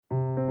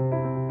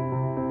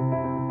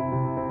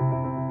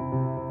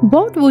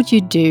What would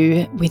you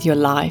do with your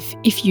life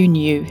if you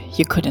knew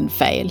you couldn't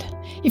fail?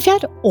 If you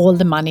had all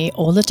the money,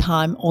 all the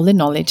time, all the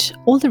knowledge,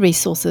 all the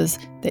resources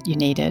that you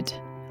needed,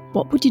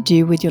 what would you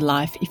do with your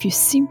life if you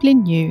simply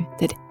knew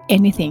that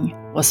anything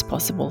was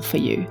possible for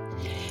you?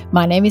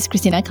 My name is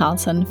Kristina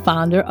Karlsson,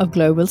 founder of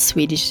global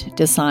Swedish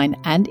design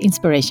and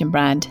inspiration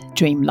brand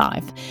Dream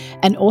Life,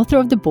 and author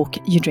of the book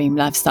Your Dream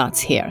Life Starts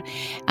Here.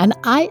 And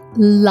I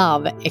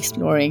love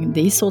exploring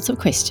these sorts of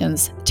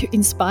questions to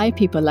inspire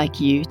people like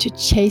you to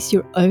chase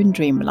your own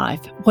dream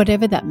life,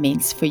 whatever that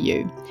means for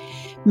you.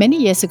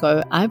 Many years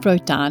ago, I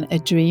wrote down a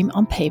dream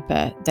on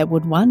paper that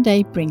would one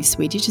day bring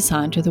Swedish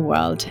design to the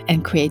world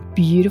and create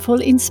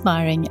beautiful,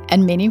 inspiring,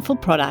 and meaningful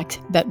products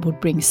that would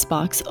bring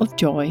sparks of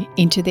joy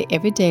into the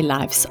everyday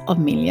lives of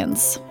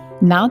millions.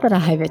 Now that I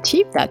have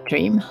achieved that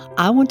dream,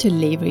 I want to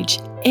leverage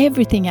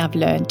everything I've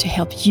learned to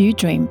help you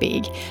dream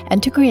big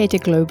and to create a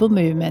global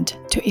movement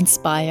to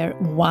inspire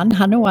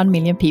 101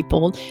 million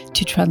people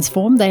to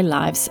transform their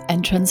lives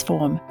and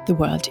transform the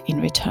world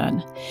in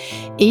return.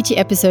 Each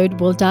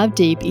episode will dive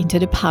deep into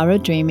the power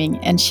of dreaming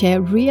and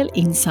share real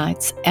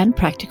insights and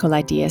practical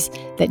ideas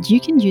that you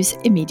can use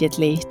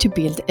immediately to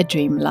build a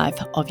dream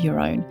life of your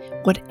own,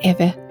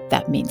 whatever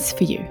that means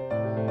for you.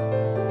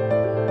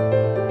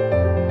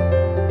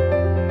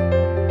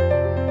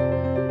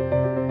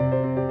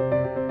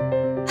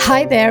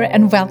 Hi there,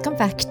 and welcome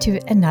back to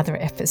another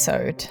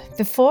episode.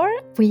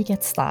 Before we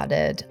get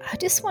started, I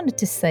just wanted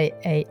to say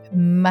a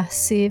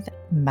massive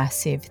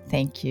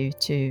thank you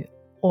to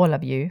all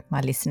of you,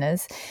 my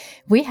listeners.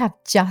 We have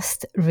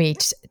just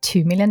reached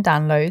 2 million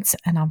downloads,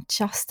 and I'm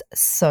just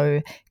so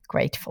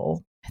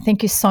grateful.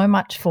 Thank you so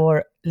much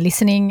for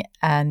listening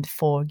and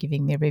for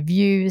giving me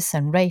reviews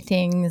and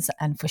ratings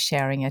and for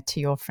sharing it to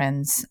your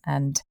friends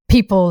and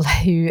people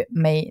who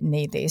may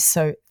need this.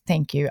 So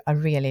thank you. I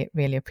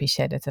really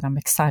appreciate it. And I'm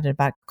excited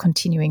about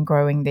continuing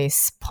growing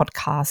this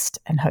podcast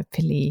and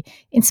hopefully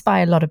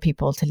inspire a lot of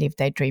people to live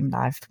their dream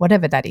life,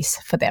 whatever that is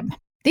for them.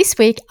 This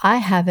week, I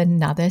have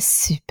another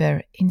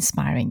super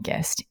inspiring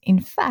guest. In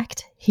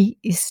fact, he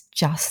is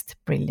just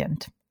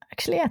brilliant.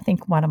 Actually, I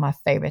think one of my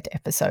favorite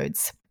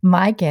episodes.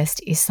 My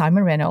guest is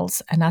Simon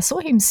Reynolds, and I saw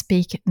him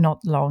speak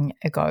not long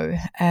ago,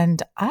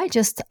 and I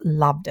just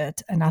loved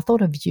it. And I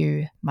thought of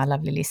you, my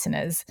lovely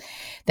listeners,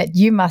 that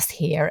you must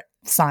hear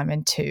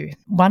Simon too.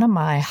 One of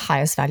my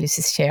highest values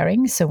is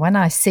sharing. So when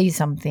I see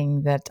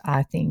something that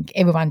I think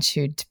everyone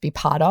should be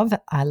part of,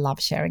 I love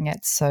sharing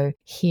it. So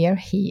here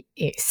he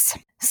is.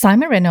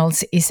 Simon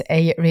Reynolds is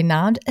a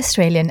renowned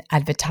Australian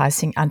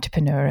advertising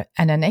entrepreneur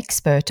and an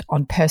expert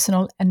on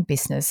personal and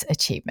business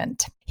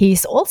achievement. He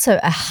is also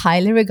a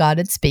highly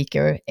regarded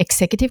speaker,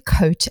 executive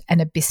coach, and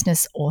a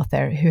business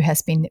author who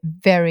has been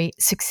very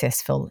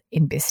successful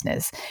in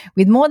business,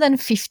 with more than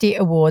 50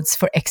 awards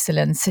for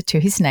excellence to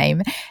his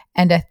name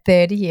and a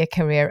 30-year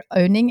career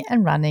owning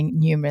and running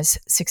numerous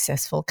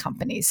successful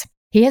companies.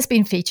 He has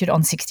been featured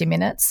on 60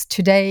 Minutes,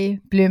 Today,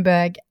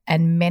 Bloomberg,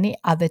 and many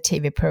other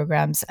TV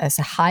programs as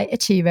a high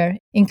achiever,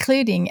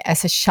 including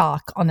as a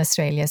shark on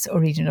Australia's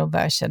original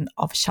version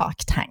of Shark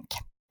Tank.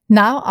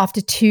 Now,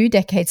 after 2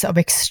 decades of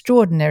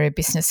extraordinary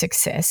business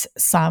success,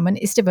 Simon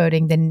is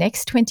devoting the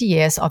next 20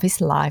 years of his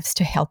life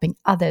to helping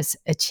others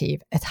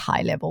achieve at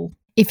high level.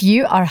 If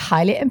you are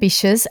highly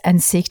ambitious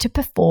and seek to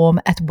perform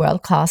at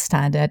world-class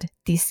standard,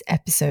 this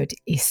episode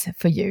is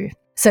for you.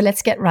 So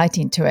let's get right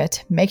into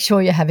it. Make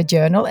sure you have a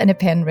journal and a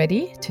pen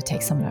ready to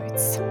take some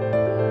notes.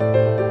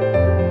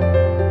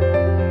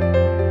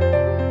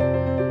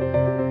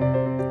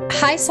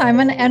 Hi,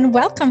 Simon, and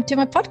welcome to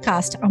my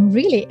podcast. I'm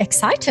really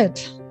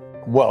excited.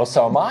 Well,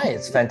 so am I.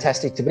 It's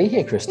fantastic to be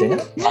here,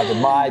 Kristina. I've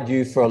admired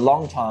you for a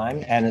long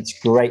time, and it's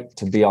great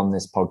to be on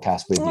this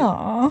podcast with you.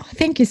 Oh,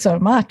 thank you so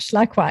much.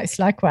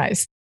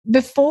 Likewise.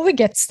 Before we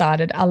get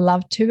started, I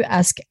love to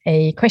ask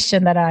a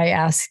question that I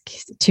ask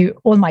to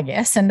all my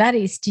guests, and that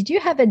is, did you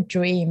have a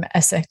dream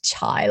as a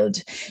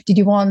child? Did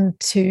you want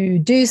to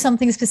do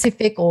something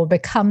specific or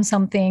become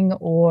something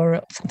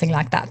or something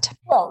like that?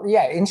 Well,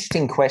 yeah,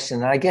 interesting question.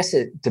 And I guess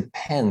it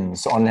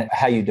depends on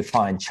how you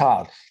define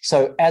child.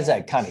 So as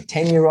a kind of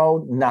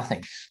 10-year-old,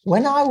 nothing.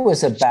 When I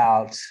was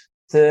about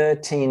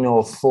 13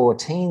 or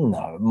 14,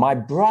 though, my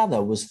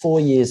brother was 4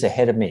 years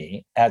ahead of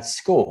me at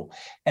school.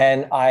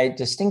 And I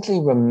distinctly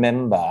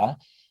remember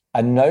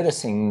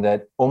noticing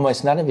that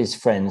almost none of his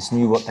friends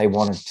knew what they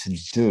wanted to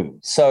do.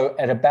 So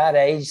at about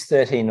age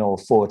 13 or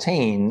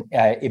 14,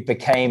 it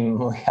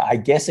became, I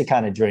guess, a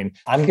kind of dream.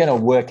 I'm going to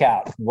work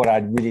out what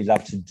I'd really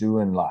love to do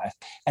in life.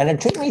 And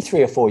it took me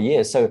 3 or 4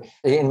 years. So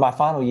in my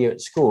final year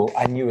at school,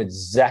 I knew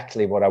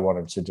exactly what I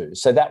wanted to do.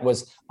 So that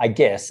was, I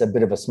guess, a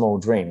bit of a small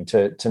dream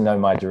to know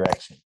my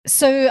direction.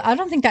 So I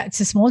don't think that's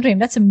a small dream.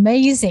 That's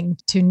amazing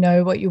to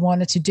know what you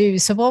wanted to do.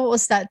 So what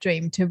was that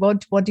dream?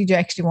 What did you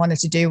actually wanted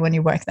to do when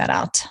you worked that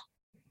out?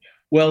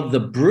 Well, the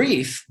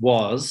brief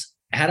was,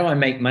 how do I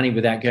make money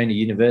without going to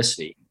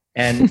university?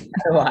 And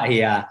how do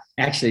I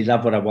actually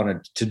love what I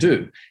wanted to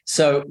do?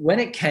 So when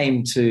it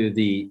came to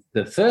the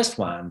first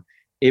one,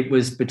 it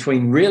was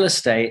between real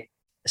estate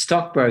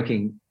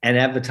stockbroking, and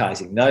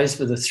advertising. Those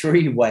were the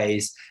three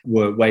ways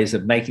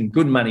of making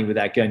good money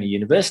without going to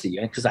university,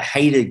 because I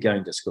hated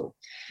going to school.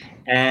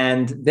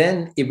 And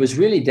then it was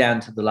really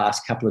down to the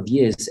last couple of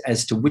years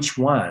as to which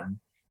one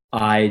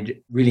I'd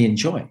really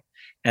enjoy.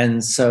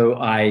 And so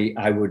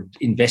I would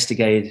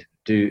investigate,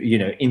 do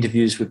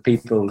interviews with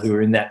people who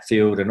are in that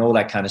field and all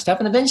that kind of stuff.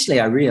 And eventually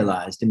I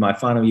realized in my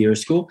final year of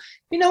school,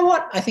 you know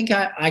what? I think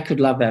I could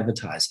love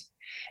advertising.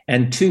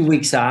 And 2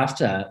 weeks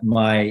after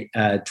my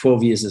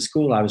 12 years of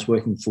school, I was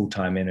working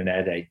full-time in an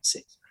ad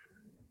agency.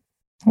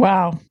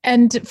 Wow.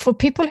 And for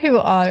people who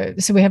are,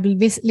 so we have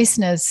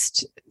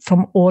listeners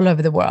from all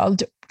over the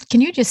world. Can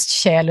you just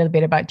share a little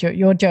bit about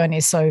your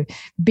journey? So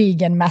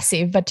big and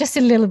massive, but just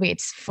a little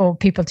bit for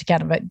people to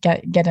kind of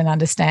get an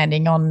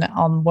understanding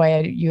on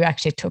where you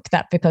actually took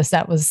that, because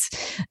that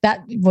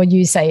what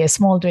you say, a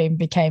small dream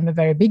became a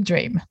very big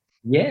dream.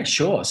 Yeah,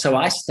 sure. So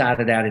I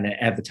started out in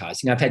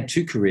advertising. I've had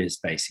two careers,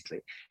 basically,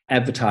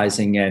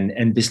 advertising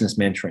and business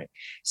mentoring.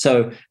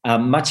 So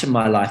much of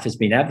my life has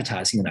been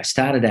advertising. And I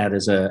started out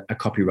as a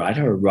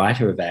copywriter, a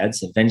writer of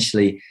ads.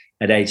 Eventually,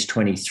 at age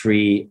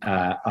 23,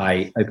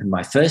 I opened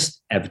my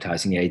first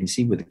advertising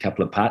agency with a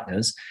couple of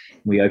partners.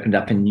 We opened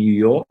up in New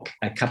York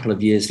a couple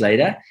of years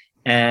later.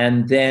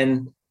 And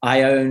then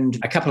I owned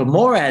a couple of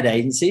more ad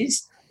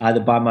agencies,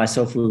 either by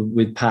myself or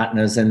with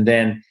partners. And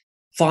then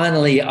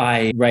finally,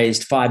 I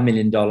raised $5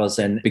 million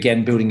and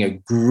began building a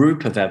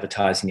group of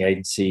advertising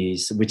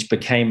agencies, which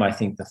became, I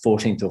think, the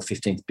 14th or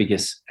 15th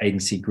biggest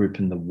agency group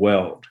in the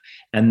world.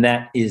 And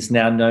that is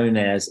now known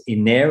as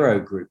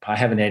Enero Group. I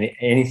haven't had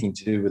anything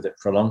to do with it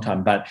for a long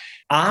time. But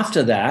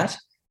after that,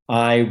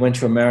 I went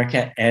to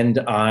America and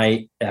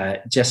I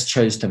just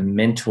chose to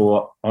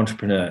mentor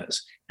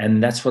entrepreneurs.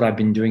 And that's what I've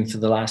been doing for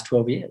the last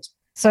 12 years.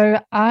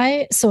 So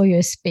I saw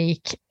you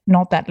speak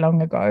not that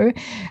long ago,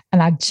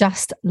 and I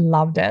just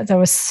loved it. There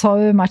was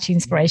so much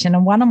inspiration.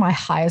 And one of my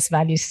highest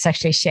values is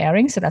actually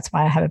sharing. So that's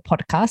why I have a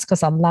podcast,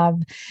 because I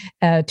love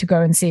to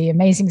go and see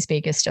amazing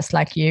speakers just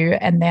like you.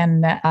 And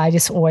then I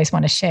just always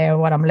want to share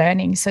what I'm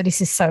learning. So this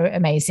is so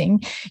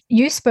amazing.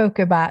 You spoke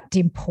about the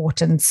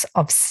importance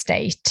of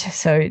state.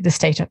 So the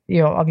state of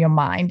your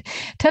mind.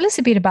 Tell us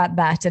a bit about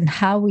that and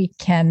how we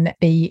can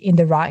be in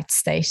the right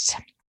state.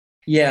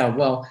 Yeah,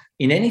 well,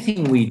 in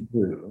anything we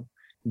do,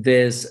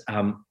 there's,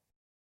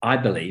 I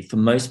believe, for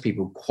most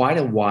people, quite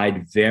a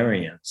wide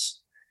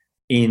variance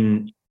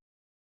in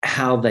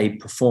how they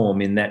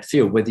perform in that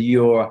field, whether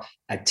you're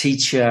a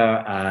teacher,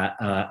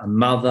 a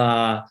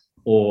mother,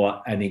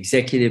 or an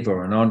executive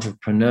or an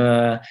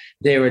entrepreneur.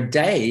 There are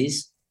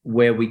days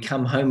where we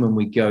come home and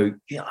we go,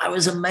 I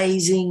was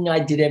amazing. I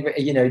did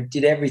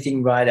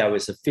everything right. I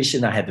was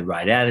efficient. I had the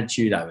right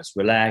attitude. I was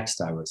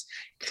relaxed. I was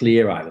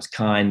clear. I was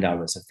kind. I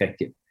was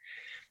effective.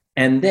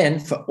 And then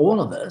for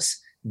all of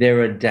us, there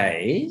are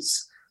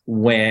days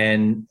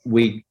when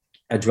we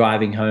are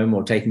driving home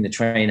or taking the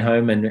train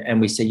home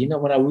and we say, you know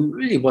what, I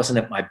really wasn't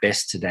at my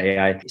best today.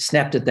 I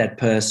snapped at that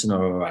person,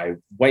 or I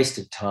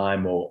wasted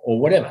time, or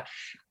whatever.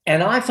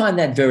 And I find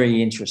that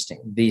very interesting,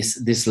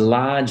 this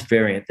large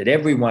variant that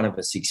every one of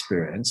us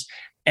experience.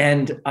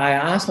 And I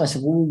ask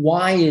myself, well,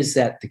 why is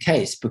that the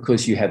case?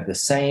 Because you have the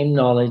same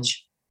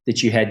knowledge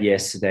that you had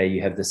yesterday,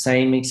 you have the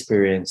same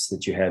experience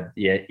that you had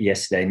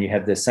yesterday, and you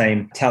have the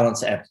same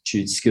talents,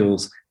 aptitudes,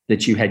 skills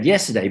that you had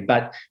yesterday,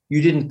 but you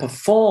didn't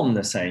perform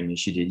the same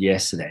as you did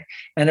yesterday.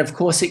 And of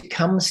course, it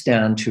comes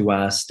down to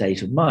our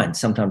state of mind.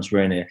 Sometimes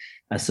we're in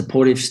a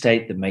supportive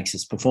state that makes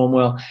us perform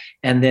well,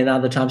 and then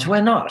other times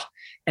we're not.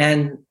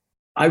 And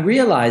I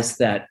realized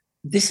that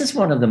this is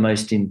one of the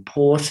most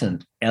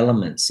important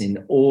elements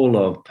in all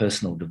of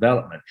personal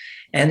development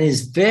and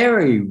is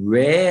very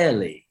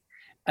rarely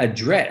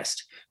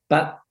addressed.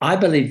 But I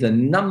believe the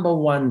number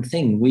one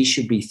thing we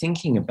should be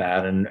thinking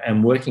about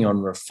and working on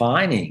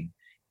refining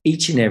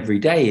each and every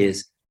day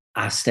is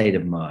our state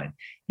of mind.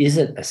 Is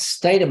it a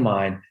state of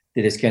mind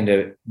that is going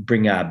to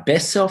bring our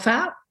best self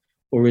out,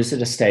 or is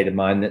it a state of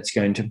mind that's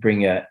going to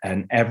bring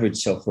an average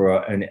self or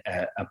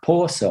a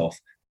poor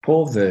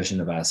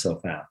version of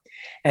ourselves out?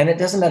 And it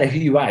doesn't matter who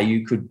you are.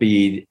 You could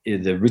be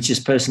the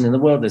richest person in the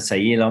world, let's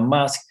say Elon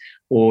Musk,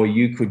 or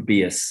you could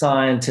be a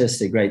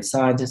scientist, a great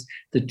scientist.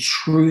 The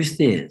truth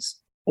is,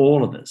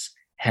 all of us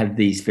have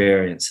these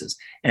variances.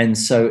 And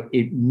so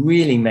it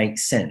really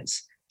makes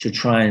sense to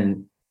try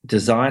and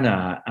design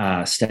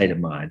our state of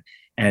mind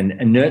and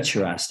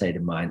nurture our state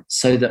of mind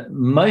so that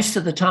most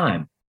of the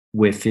time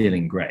we're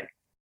feeling great.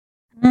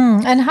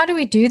 And how do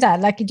we do that?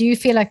 Like, do you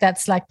feel like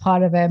that's like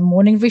part of a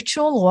morning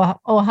ritual,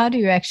 or how do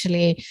you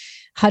actually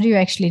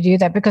do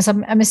that? Because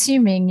I'm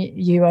assuming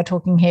you are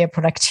talking here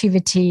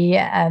productivity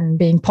and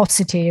being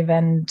positive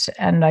and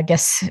I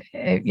guess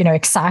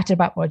excited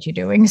about what you're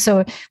doing.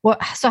 So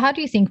how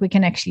do you think we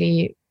can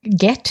actually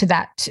get to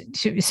that?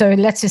 So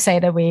let's just say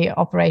that we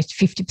operate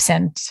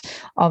 50%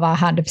 of our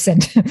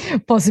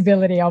 100%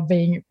 possibility of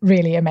being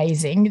really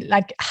amazing.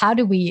 Like, how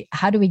do we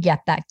get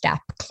that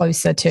gap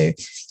closer to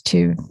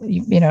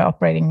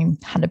operating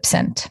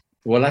 100%?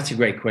 Well, that's a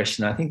great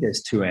question. I think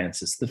there's two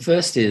answers. The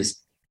first is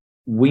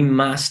we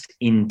must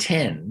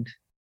intend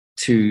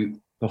to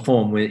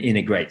perform in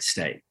a great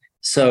state.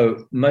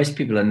 So most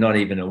people are not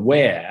even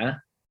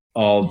aware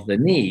of the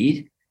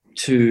need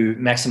to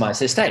maximize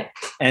their state.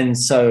 And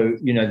so,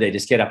 they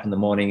just get up in the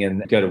morning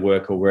and go to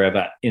work or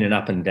wherever in an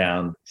up and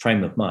down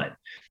frame of mind.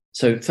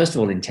 So first of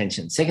all,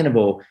 intention. Second of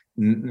all,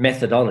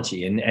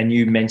 methodology. And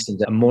you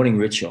mentioned a morning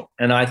ritual.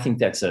 And I think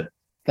that's a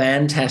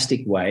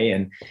fantastic way.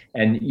 And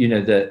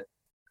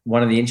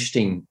one of the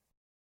interesting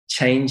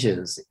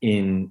changes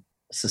in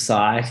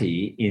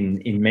society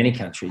in many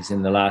countries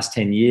in the last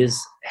 10 years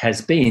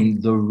has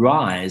been the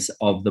rise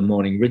of the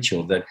morning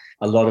ritual, that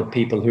a lot of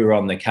people who are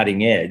on the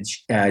cutting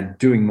edge are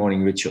doing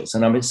morning rituals.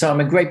 And I'm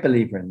a great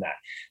believer in that.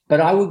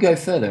 But I would go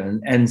further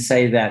and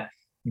say that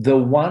the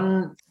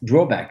one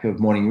drawback of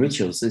morning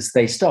rituals is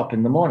they stop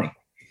in the morning.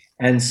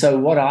 And so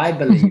what I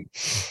believe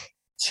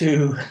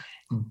to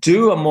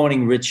do a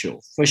morning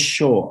ritual for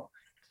sure,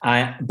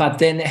 but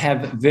then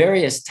have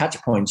various touch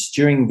points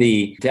during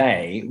the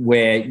day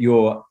where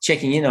you're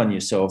checking in on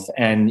yourself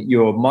and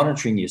you're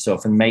monitoring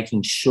yourself and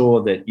making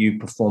sure that you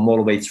perform all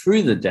the way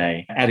through the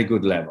day at a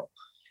good level.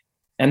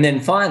 And then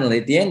finally,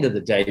 at the end of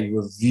the day,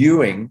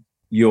 reviewing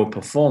your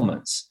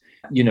performance.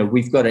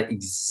 We've got to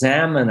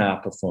examine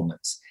our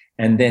performance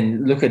and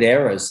then look at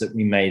errors that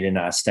we made in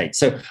our state.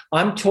 So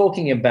I'm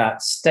talking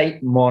about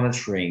state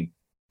monitoring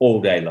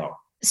all day long.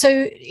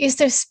 So is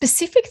there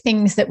specific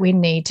things that we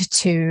need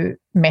to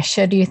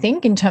measure, do you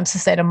think, in terms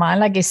of state of mind?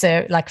 Like, is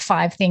there like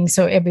 5 things,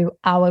 so every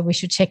hour we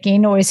should check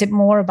in? Or is it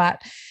more about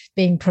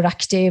being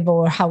productive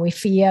or how we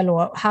feel?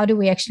 Or how do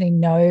we actually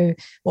know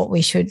what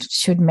we should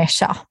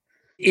measure?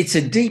 It's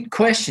a deep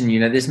question.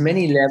 There's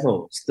many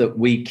levels that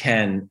we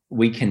can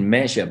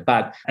measure,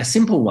 but a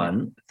simple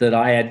one that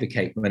I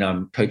advocate when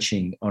I'm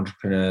coaching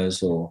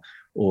entrepreneurs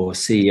or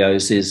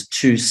CEOs is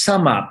to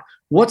sum up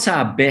what's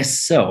our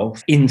best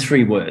self in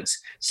 3 words.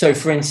 So,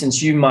 for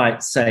instance, you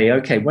might say,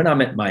 okay, when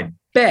I'm at my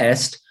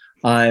best,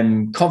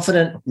 I'm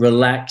confident,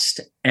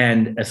 relaxed,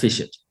 and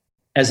efficient,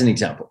 as an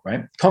example,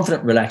 right?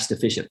 Confident, relaxed,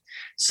 efficient.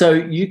 So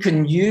you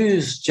can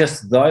use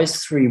just those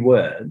 3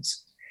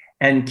 words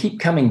and keep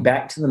coming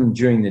back to them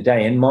during the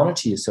day and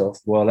monitor yourself.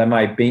 Well, am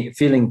I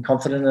feeling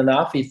confident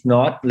enough? If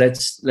not,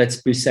 let's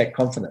boost that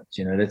confidence.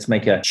 Let's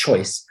make a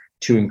choice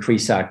to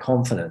increase our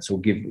confidence or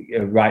give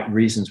right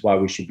reasons why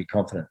we should be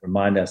confident,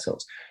 remind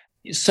ourselves.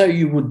 So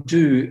you would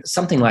do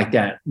something like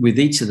that with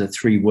each of the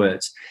 3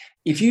 words.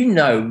 If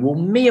well,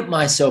 me at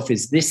myself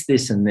is this,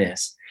 this, and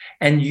this,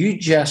 and you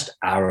just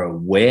are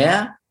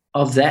aware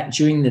of that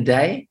during the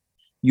day,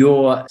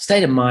 your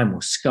state of mind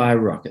will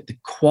skyrocket. The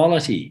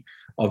quality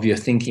of your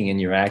thinking and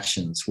your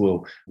actions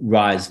will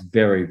rise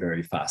very,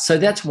 very fast. So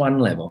that's one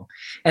level.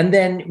 And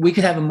then we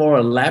could have a more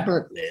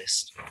elaborate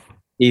list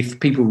if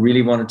people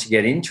really wanted to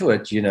get into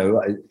it.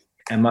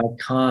 Am I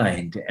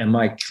kind? Am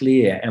I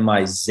clear? Am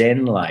I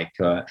Zen-like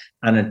or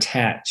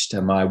unattached?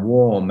 Am I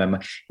warm?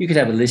 You could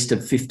have a list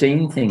of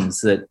 15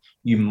 things that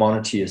you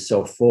monitor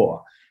yourself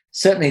for.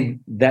 Certainly,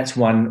 that's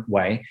one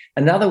way.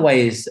 Another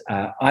way is,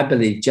 I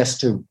believe, just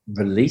to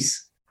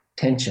release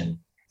tension.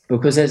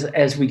 Because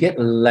as we get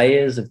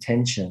layers of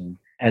tension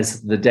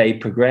as the day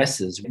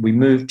progresses, we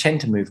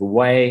tend to move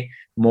away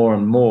more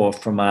and more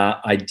from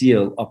our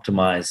ideal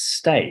optimized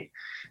state.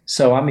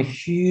 So I'm a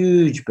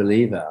huge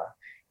believer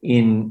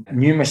in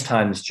numerous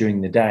times during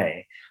the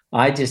day,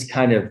 I just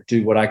kind of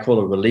do what I call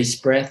a release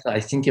breath. I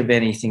think of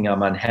anything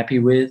I'm unhappy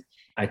with.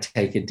 I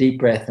take a deep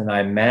breath and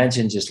I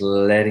imagine just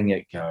letting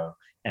it go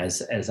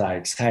as I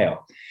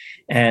exhale.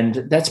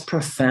 And that's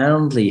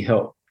profoundly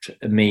helped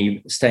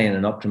me stay in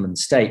an optimum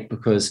state,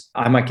 because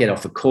I might get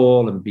off a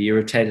call and be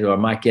irritated, or I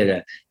might get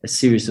a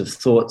series of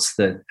thoughts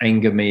that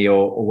anger me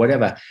or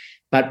whatever.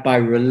 But by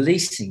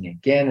releasing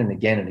again and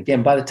again and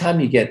again, by the time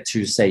you get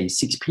to, say,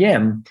 6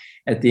 p.m.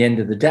 at the end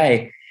of the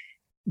day,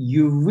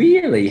 you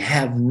really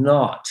have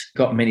not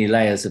got many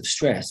layers of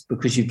stress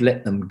because you've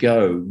let them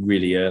go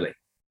really early.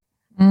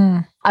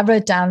 I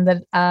wrote down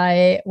that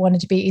I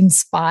wanted to be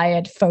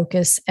inspired,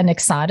 focused, and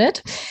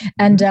excited.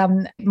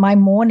 And my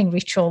morning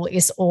ritual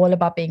is all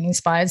about being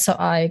inspired. So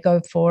I go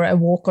for a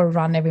walk or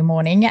run every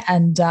morning,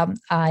 and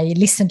I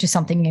listen to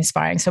something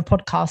inspiring, so a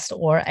podcast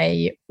or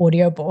a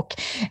audiobook.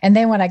 And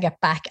then when I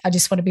get back, I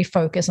just want to be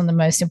focused on the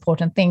most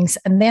important things.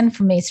 And then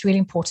for me, it's really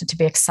important to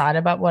be excited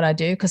about what I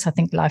do, because I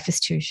think life is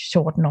too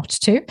short not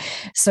to.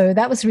 So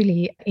that was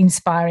really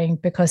inspiring,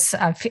 because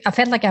I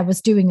felt like I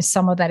was doing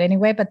some of that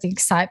anyway, but the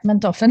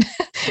excitement often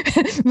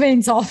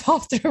wanes off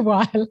after a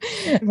while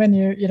when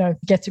you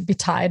get to be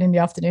tired in the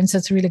afternoon. So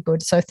it's really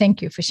good. So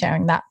thank you for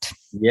sharing that.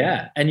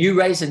 Yeah. And you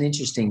raise an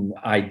interesting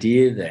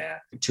idea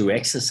there to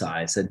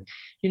exercise. And,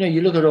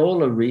 you look at all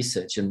the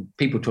research, and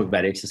people talk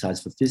about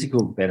exercise for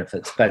physical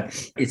benefits,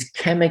 but it's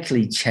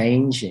chemically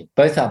changing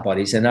both our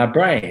bodies and our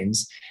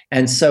brains.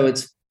 And so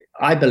it's,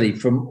 I believe,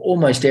 from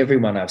almost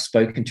everyone I've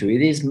spoken to,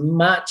 it is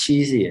much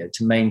easier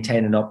to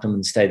maintain an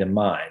optimum state of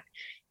mind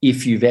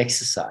if you've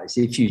exercised,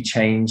 if you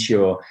change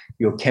your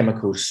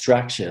chemical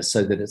structure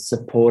so that it's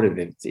supportive,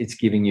 it's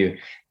giving you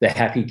the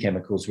happy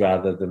chemicals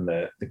rather than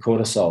the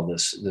cortisol,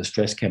 the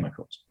stress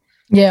chemicals.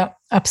 Yeah,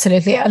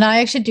 Absolutely. And I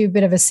actually do a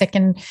bit of a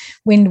second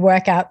wind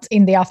workout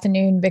in the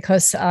afternoon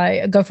because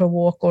I go for a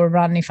walk or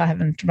run if I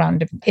haven't run.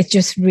 It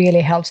just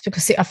really helps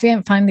because I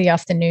find the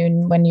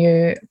afternoon when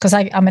because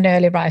I'm an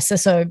early riser,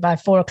 so by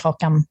 4 o'clock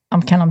I'm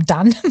kind of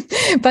done.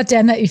 But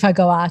then if I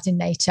go out in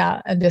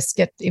nature and just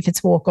if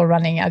it's walk or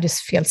running, I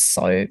just feel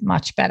so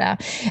much better.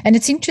 And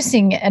it's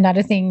interesting.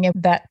 Another thing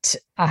that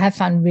I have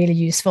found really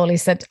useful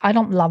is that I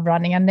don't love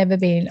running. I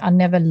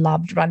never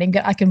loved running.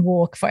 I can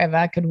walk forever.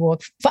 I could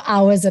walk for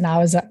hours and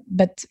hours,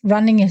 but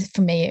running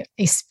for me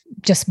is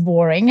just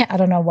boring. I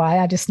don't know why.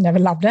 I just never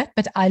loved it.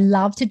 But I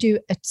love to do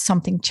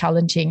something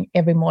challenging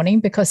every morning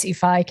because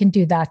if I can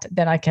do that,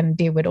 then I can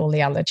deal with all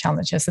the other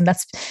challenges. And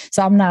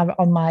so I'm now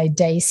on my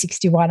day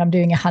 61. I'm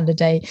doing a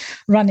 100-day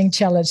running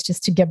challenge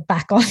just to get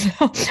back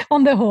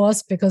on the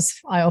horse because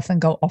I often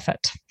go off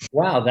it.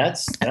 Wow,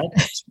 that's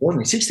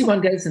extraordinary.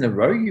 61 days in a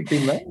row you've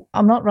been running?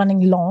 I'm not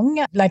running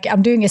long. Like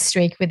I'm doing a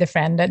streak with a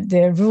friend.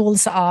 The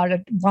rules are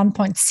that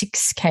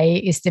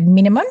 1.6K is the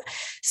minimum.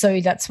 So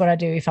that's what I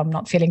do if I'm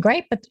not feeling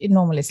great. But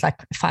normally it's like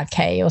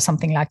 5K or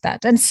something like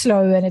that, and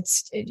slow. And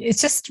it's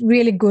just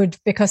really good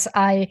because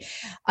I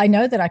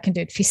know that I can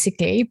do it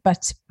physically,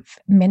 but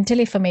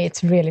mentally for me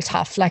it's really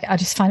tough. Like I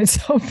just find it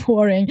so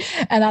boring,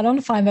 and I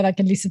don't find that I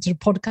can listen to the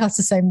podcast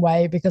the same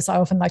way because I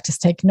often like to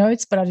take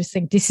notes. But I just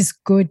think this is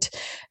good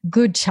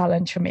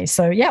challenge for me.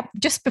 So yeah,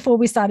 just before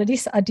we started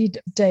this, I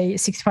did day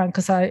 61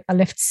 because I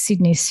left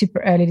Sydney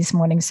super early this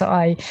morning, so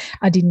I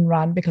didn't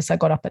run because I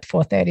got up at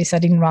 4:30, so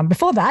I didn't run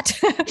before that.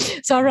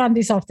 So I ran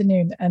this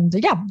afternoon, and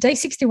yeah, day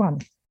 61.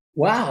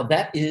 Wow,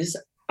 that is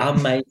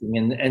amazing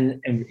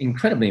and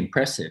incredibly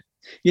impressive.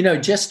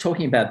 Just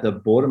talking about the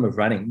boredom of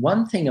running,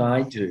 one thing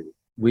I do,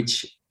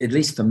 which at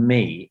least for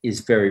me is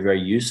very, very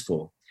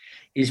useful,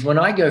 is when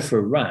I go for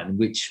a run,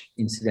 which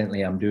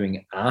incidentally I'm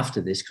doing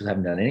after this because I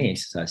haven't done any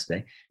exercise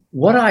today,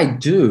 what I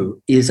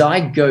do is I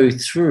go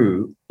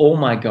through all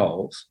my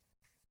goals,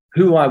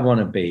 who I want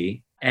to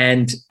be,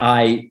 and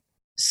I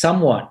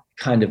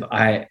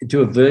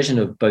do a version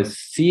of both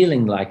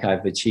feeling like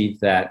I've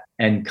achieved that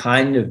and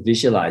kind of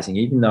visualizing.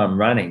 Even though I'm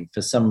running,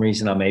 for some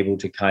reason I'm able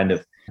to kind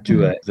of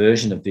do a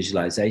version of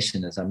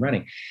visualization as I'm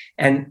running.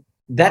 And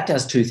that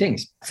does two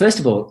things. First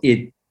of all,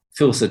 it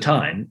fills the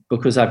time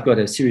because I've got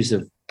a series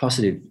of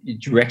positive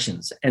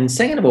directions. And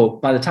second of all,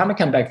 by the time I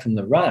come back from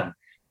the run,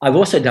 I've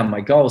also done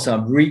my goals. So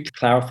I've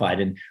re-clarified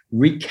and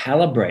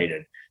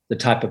recalibrated the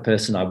type of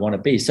person I want to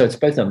be. So it's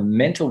both a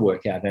mental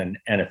workout and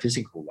a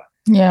physical one.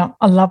 Yeah,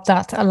 I love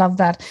that.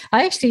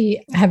 I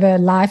actually have a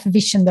live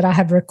vision that I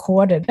have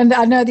recorded. And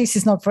I know this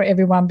is not for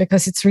everyone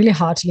because it's really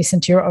hard to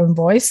listen to your own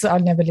voice. I'll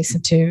never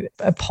listen to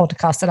a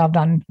podcast that I've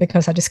done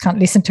because I just can't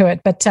listen to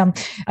it. But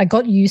I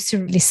got used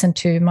to listen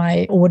to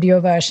my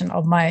audio version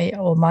of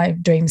all my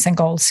dreams and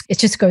goals. It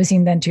just goes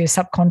in then to your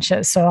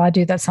subconscious. So I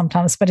do that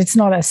sometimes, but it's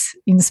not as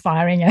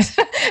inspiring as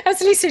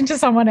listening to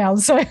someone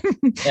else. So,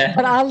 yeah.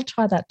 But I'll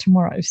try that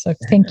tomorrow. So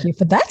thank you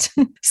for that.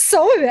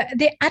 So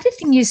the other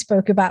thing you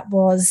spoke about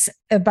was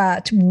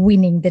about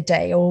winning the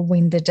day or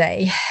win the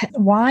day.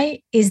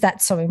 Why is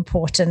that so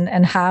important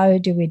and how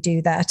do we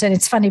do that? And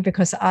it's funny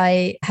because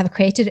I have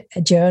created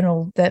a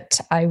journal that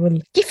I will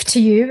give to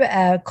you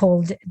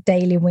called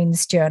Daily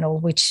Wins Journal,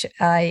 which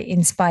I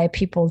inspire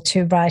people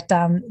to write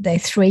down their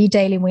 3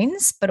 daily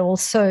wins, but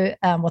also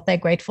what they're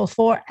grateful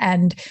for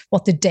and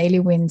what the daily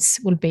wins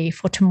will be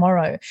for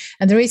tomorrow.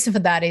 And the reason for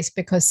that is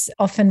because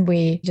often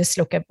we just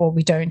look at what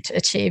we don't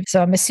achieve.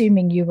 So I'm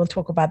assuming you will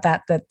talk about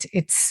that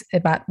it's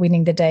about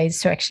winning the days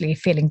to actually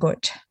feeling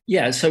good.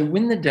 Yeah, so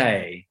win the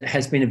day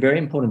has been a very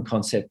important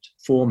concept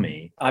for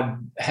me. I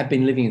have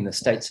been living in the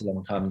States a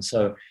long time, and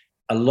so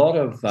a lot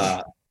of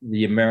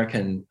the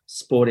American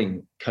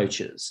sporting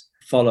coaches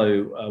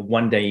follow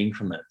one-day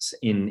increments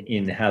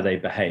in how they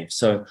behave.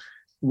 So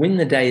win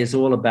the day is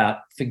all about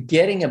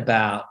forgetting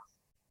about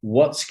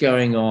what's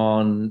going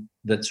on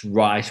that's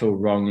right or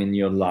wrong in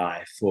your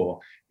life, or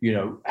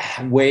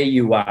where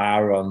you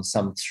are on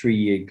some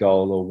 3-year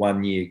goal or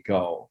 1-year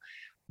goal.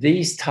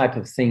 These type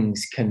of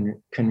things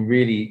can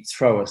really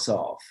throw us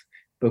off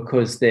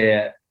because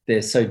they're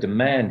so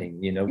demanding.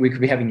 We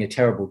could be having a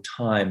terrible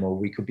time, or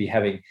we could be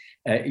having,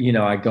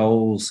 our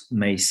goals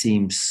may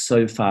seem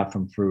so far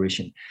from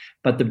fruition.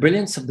 But the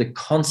brilliance of the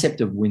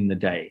concept of win the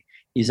day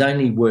is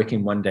only work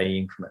in 1-day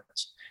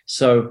increments.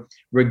 So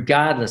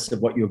regardless of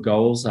what your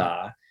goals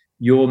are,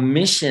 your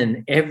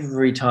mission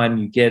every time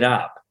you get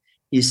up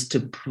is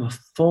to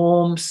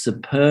perform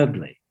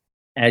superbly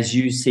as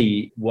you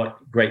see what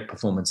great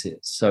performance is.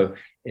 So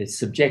it's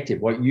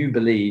subjective. What you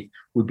believe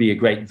would be a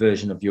great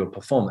version of your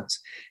performance.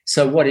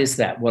 So what is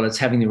that? Well, it's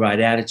having the right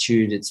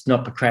attitude. It's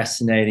not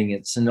procrastinating.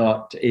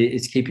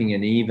 It's keeping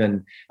an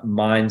even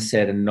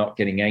mindset and not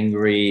getting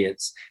angry.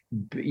 It's,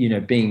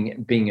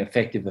 being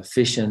effective,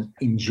 efficient,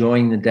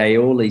 enjoying the day,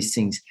 all these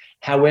things,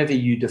 however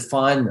you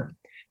define them.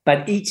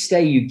 But each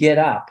day you get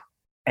up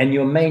and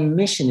your main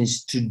mission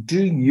is to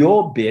do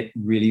your bit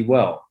really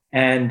well.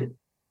 And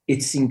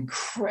it's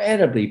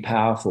incredibly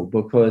powerful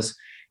because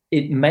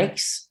it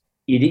makes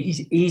it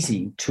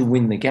easy to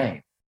win the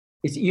game.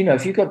 it's,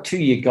 if you've got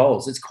 2-year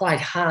goals, it's quite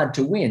hard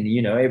to win.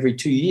 Every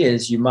 2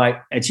 years you might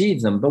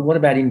achieve them, but what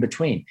about in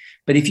between?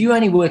 But if you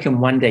only work in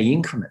 1-day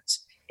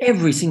increments,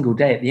 every single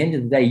day, at the end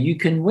of the day, you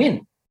can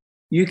win.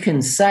 You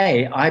can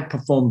say, I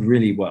performed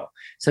really well.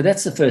 So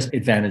that's the first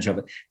advantage of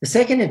it. The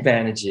second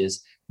advantage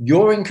is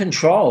you're in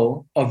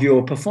control of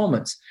your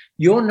performance.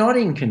 You're not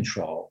in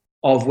control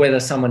of whether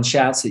someone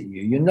shouts at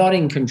you. You're not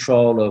in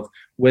control of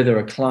whether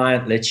a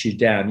client lets you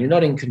down. You're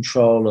not in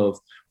control of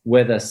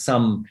whether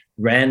some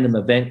random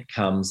event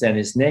comes and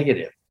is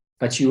negative.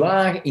 But you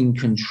are in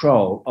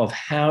control of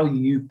how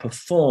you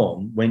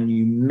perform when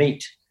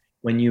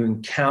you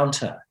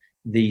encounter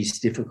these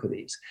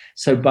difficulties.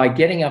 So by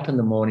getting up in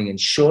the morning and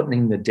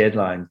shortening the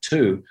deadline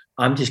to,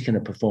 I'm just going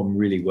to perform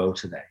really well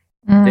today,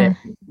 then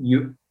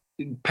you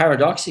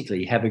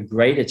paradoxically have a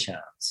greater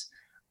chance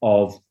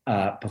of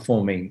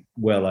performing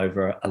well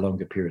over a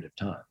longer period of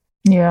time.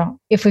 Yeah.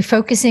 If we're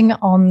focusing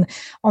on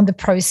the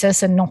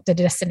process and not the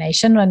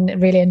destination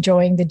and really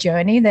enjoying the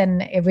journey,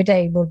 then every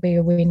day will be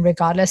a win,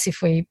 regardless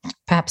if we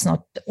perhaps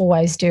not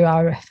always do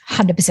our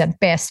 100%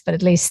 best, but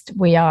at least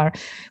we are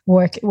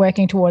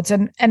working towards.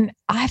 And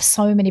I have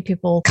so many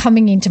people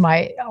coming into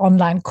my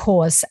online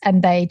course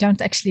and they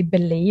don't actually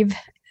believe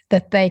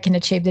that they can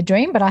achieve the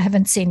dream, but I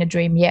haven't seen a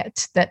dream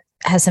yet that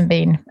hasn't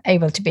been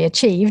able to be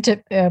achieved,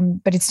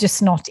 but it's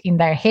just not in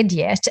their head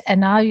yet.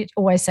 And I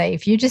always say,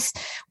 if you just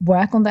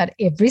work on that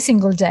every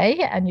single day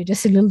and you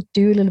just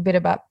do a little bit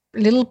about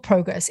little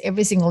progress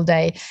every single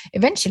day,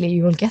 eventually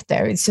you will get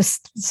there. It's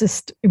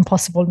just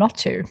impossible not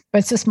to,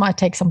 but it just might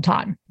take some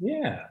time.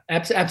 Yeah,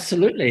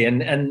 absolutely.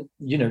 And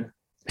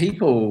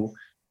people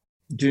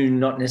do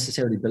not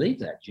necessarily believe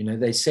that.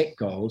 They set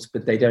goals,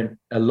 but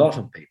a lot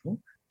of people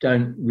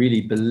don't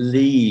really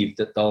believe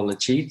that they'll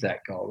achieve that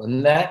goal.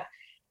 And that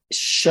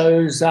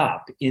shows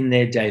up in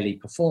their daily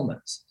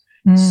performance.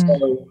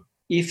 So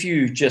if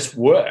you just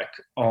work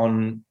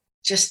on,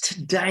 just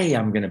today,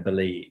 I'm going to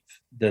believe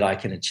that I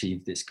can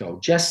achieve this goal.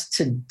 Just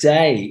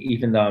today,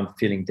 even though I'm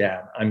feeling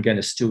down, I'm going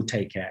to still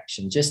take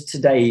action. Just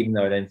today, even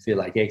though I don't feel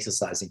like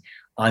exercising,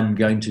 I'm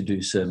going to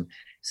do some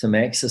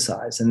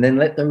exercise, and then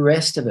let the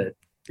rest of it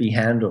be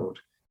handled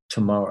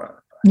tomorrow.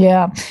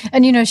 Yeah.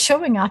 And,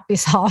 showing up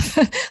is half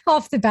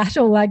the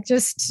battle, like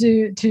just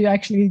to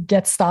actually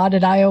get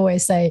started. I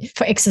always say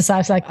for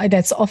exercise, like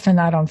that's often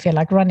I don't feel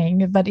like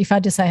running, but if I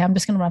just say, I'm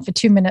just going to run for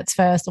 2 minutes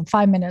first or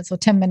 5 minutes or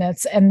 10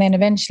 minutes. And then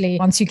eventually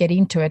once you get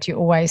into it, you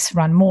always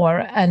run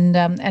more. And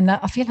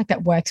I feel like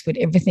that works with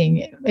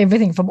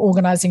everything from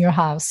organizing your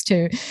house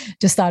to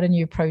start a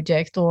new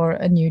project or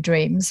a new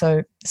dream.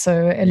 So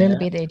a little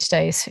bit each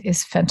day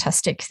is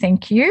fantastic.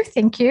 Thank you.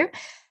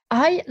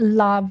 I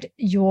loved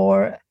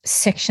your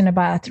section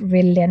about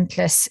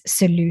relentless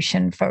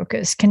solution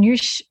focus. Can you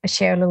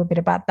share a little bit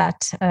about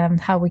that,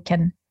 how we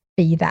can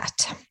be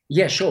that?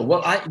 Yeah, sure.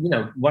 Well,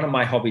 one of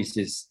my hobbies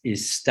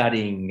is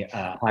studying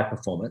high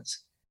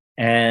performance.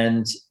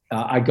 And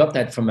I got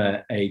that from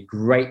a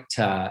great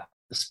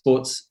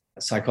sports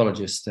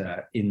psychologist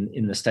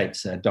in the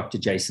States, Dr.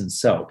 Jason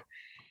Selk.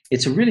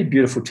 It's a really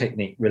beautiful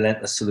technique,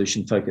 relentless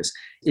solution focus.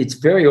 It's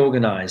very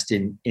organized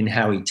in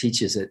how he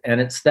teaches it. And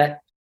it's that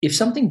if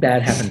something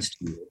bad happens to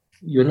you,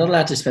 you're not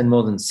allowed to spend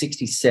more than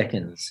 60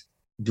 seconds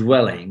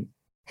dwelling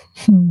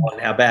on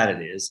how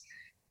bad it is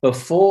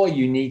before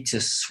you need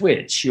to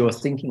switch your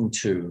thinking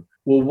to,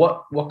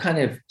 well, what kind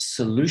of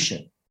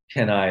solution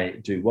can I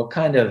do? What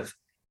kind of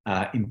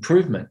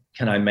improvement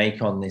can I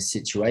make on this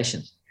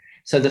situation?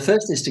 So the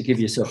first is to give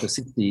yourself a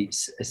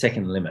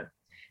 60-second limit.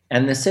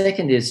 And the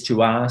second is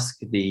to ask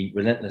the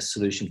relentless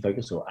solution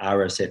focus, or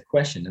RSF,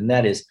 question. And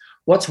that is,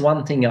 what's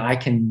one thing I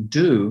can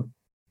do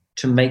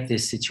to make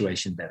this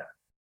situation better?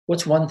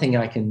 What's one thing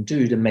I can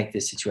do to make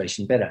this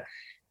situation better?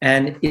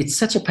 And it's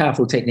such a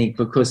powerful technique,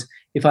 because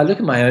if I look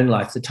at my own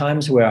life, the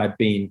times where I've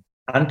been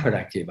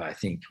unproductive, I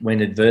think,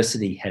 when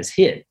adversity has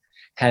hit,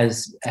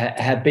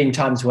 have been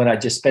times when I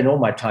just spend all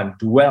my time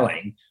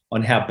dwelling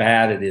on how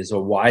bad it is,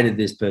 or why did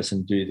this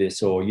person do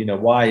this, or,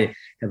 why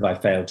have I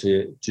failed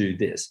to do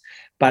this?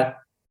 But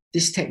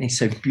this technique is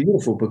so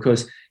beautiful,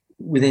 because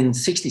within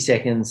 60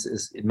 seconds,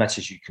 as much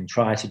as you can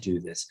try to do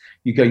this,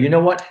 you go, you know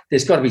what?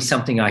 There's got to be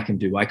something I can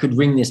do. I could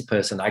ring this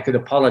person. I could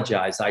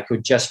apologize. I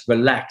could just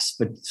relax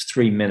for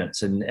 3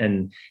 minutes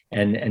and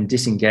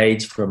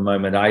disengage for a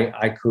moment.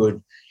 I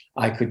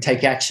could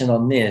take action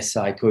on this.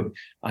 I could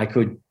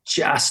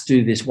just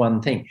do this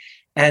one thing.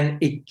 And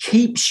it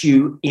keeps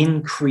you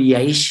in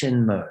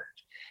creation mode.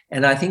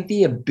 And I think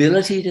the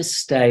ability to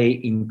stay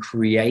in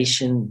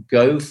creation,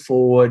 go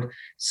forward,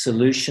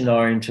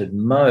 solution-oriented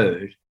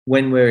mode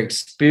when we're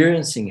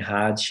experiencing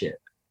hardship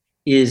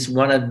is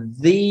one of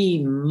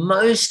the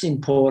most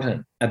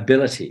important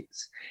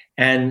abilities.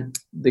 And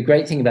the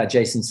great thing about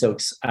Jason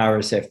Selk's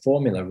RSF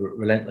formula,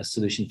 Relentless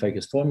Solution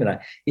Focus formula,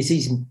 is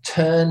he's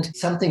turned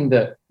something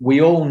that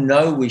we all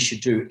know we should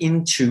do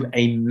into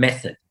a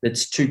method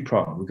that's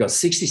two-pronged. We've got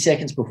 60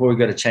 seconds before we've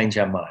got to change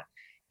our mind.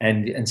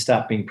 and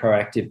start being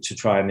proactive to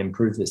try and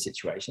improve the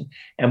situation.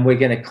 And we're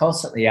going to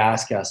constantly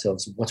ask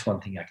ourselves, what's one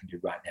thing I can do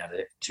right now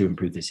to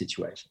improve the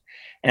situation?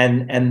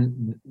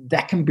 And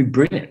that can be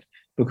brilliant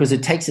because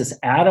it takes us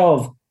out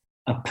of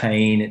a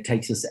pain, it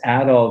takes us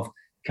out of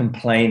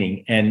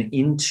complaining and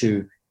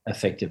into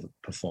effective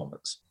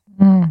performance.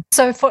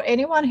 So for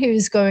anyone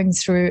who's going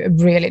through a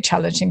really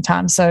challenging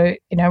time, so,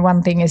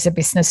 one thing is a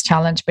business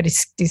challenge, but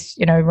it's this,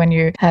 when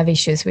you have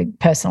issues with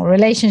personal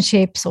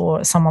relationships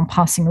or someone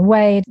passing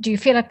away, do you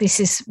feel like this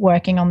is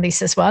working on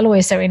this as well? Or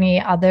is there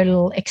any other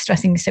little extra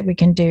things that we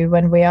can do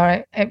when we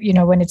are,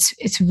 when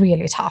it's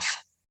really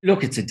tough?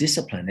 Look, it's a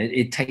discipline.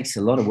 It takes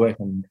a lot of work.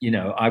 And,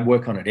 I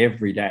work on it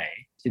every day.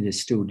 It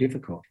is still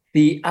difficult.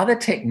 The other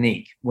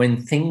technique,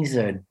 when things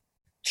are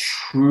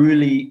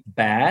truly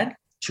bad,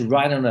 to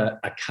write on a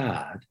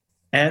card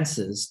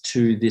answers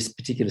to this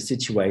particular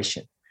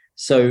situation.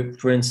 So,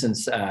 for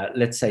instance,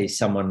 let's say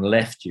someone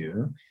left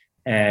you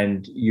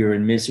and you're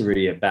in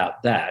misery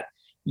about that.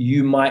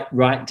 You might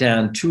write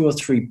down 2 or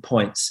 3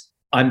 points.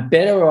 I'm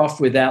better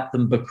off without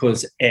them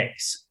because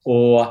X,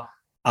 or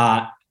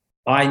I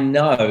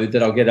know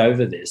that I'll get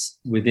over this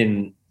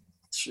within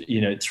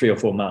 3 or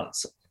 4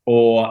 months,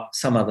 or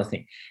some other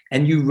thing.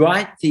 And you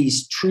write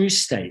these true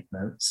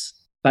statements,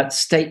 but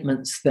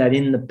statements that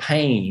in the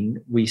pain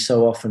we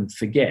so often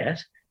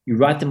forget. You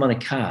write them on a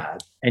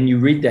card and you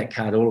read that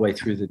card all the way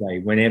through the day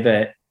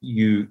whenever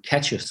you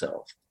catch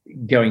yourself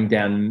going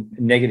down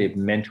negative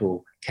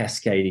mental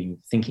cascading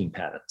thinking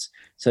patterns.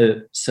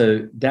 So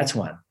that's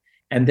one.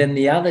 And then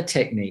the other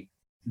technique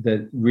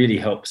that really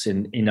helps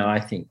in I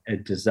think, a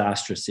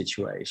disastrous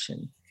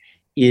situation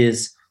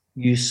is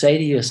you say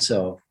to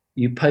yourself,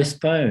 you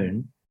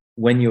postpone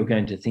when you're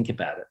going to think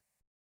about it,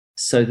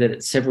 so that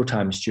it's several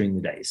times during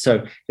the day.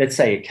 So let's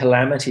say a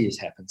calamity has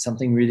happened,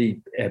 something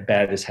really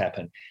bad has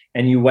happened,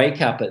 and you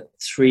wake up at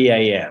 3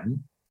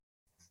 a.m.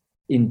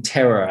 in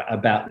terror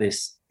about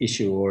this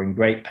issue or in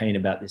great pain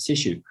about this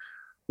issue.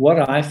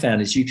 What I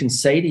found is you can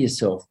say to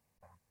yourself,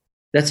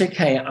 that's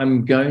okay,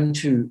 I'm going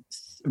to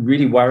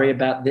really worry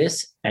about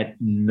this at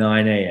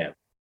 9 a.m.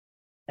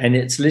 And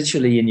it's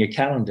literally in your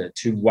calendar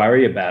to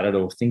worry about it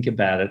or think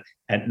about it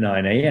at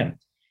 9 a.m.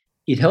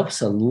 It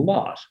helps a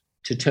lot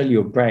to tell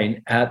your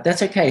brain,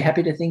 that's okay,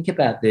 happy to think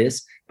about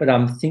this, but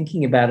I'm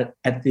thinking about it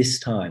at this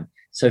time.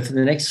 So for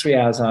the next 3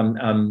 hours,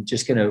 I'm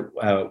just going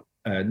to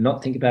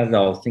not think about it.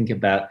 I'll think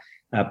about,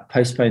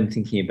 postpone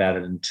thinking about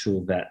it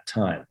until that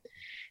time.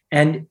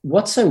 And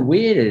what's so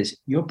weird is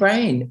your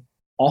brain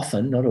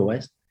often, not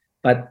always,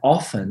 but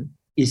often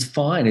is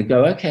fine and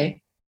go,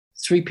 okay,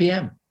 3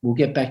 p.m., we'll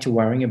get back to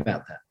worrying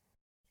about that.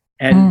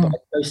 And by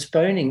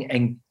postponing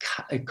and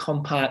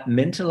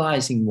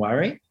compartmentalizing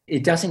worry,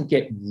 it doesn't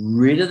get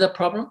rid of the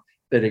problem,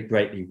 but it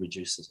greatly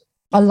reduces it.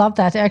 I love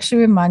that. It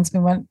actually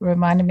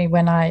reminded me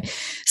when I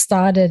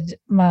started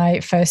my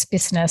first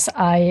business,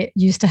 I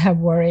used to have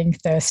worrying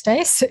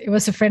Thursdays. It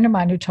was a friend of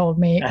mine who told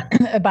me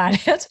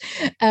about it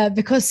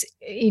because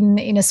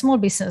in a small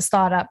business,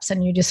 startups,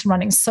 and you're just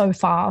running so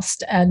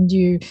fast, and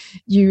you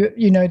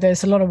know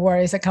there's a lot of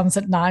worries that comes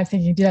at night,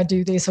 thinking, did I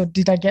do this or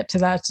did I get to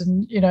that?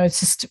 And it's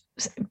just a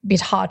bit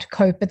hard to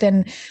cope. But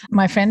then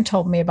my friend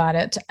told me about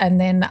it, and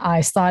then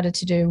I started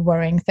to do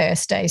worrying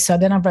Thursday. So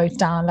then I wrote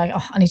down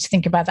I need to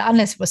think about that,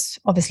 unless it was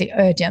obviously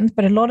urgent.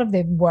 But a lot of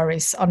the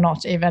worries are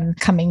not even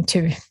coming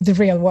to the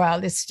real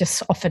world. It's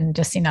just often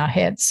just in our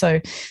heads. So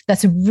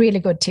that's a really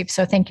good tip.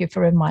 So thank you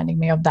for reminding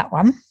me of that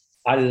one.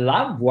 I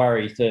love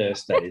Worry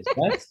Thursdays.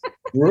 That's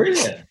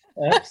brilliant.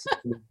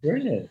 Absolutely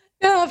brilliant.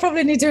 Yeah, I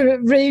probably need to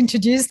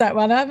reintroduce that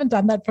one. I haven't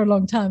done that for a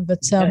long time, but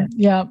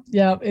yeah,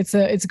 it's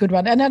a good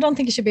one. And I don't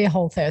think it should be a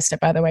whole Thursday,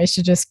 by the way. It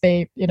should just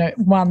be,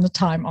 one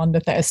time on the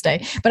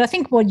Thursday. But I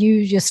think what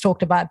you just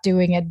talked about,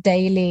 doing it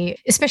daily,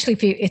 especially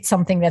if it's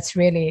something that's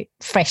really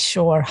fresh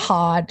or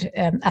hard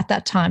at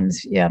that time,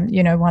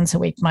 once a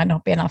week might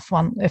not be enough.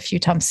 A few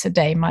times a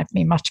day might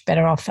be much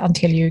better off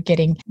until you're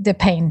getting the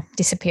pain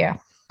disappear.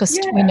 Because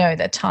we know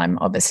that time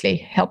obviously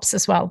helps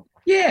as well.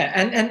 Yeah,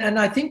 and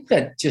I think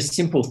that just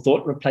simple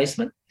thought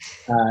replacement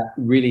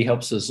really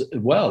helps us as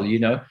well,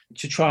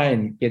 to try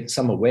and get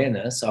some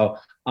awareness of,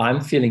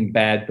 I'm feeling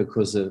bad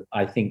because of,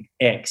 I think,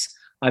 X.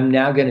 I'm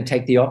now going to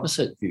take the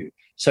opposite view.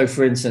 So,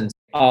 for instance,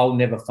 I'll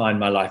never find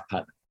my life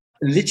partner.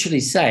 Literally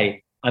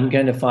say, I'm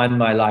going to find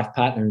my life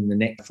partner in the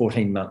next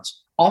 14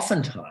 months.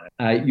 Oftentimes,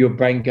 your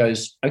brain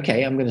goes,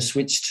 okay, I'm going to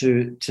switch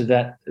to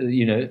that,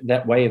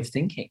 that way of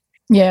thinking.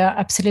 Yeah,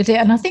 absolutely.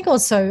 And I think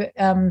also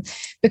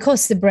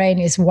because the brain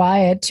is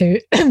wired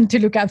to to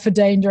look out for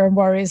danger and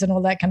worries and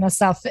all that kind of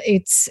stuff,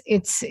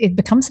 it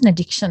becomes an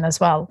addiction as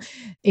well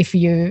if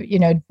you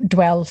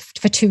dwell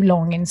for too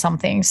long in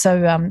something.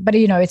 So, but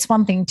it's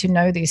one thing to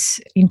know this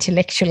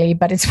intellectually,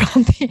 but it's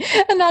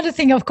another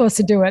thing, of course,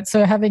 to do it.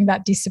 So having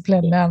that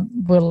discipline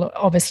will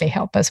obviously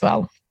help as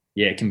well.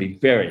 Yeah, it can be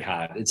very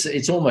hard.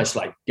 It's almost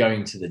like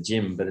going to the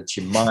gym, but it's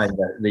your mind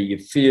that you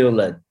feel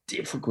a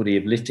difficulty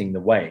of lifting the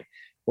weight.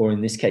 Or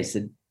in this case,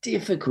 the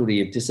difficulty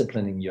of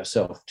disciplining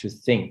yourself to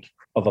think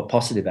of a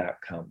positive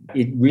outcome.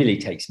 It really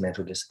takes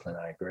mental discipline,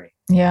 I agree.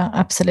 Yeah,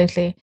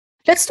 absolutely.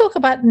 Let's talk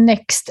about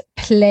next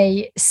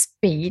play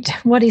speed.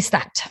 What is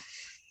that?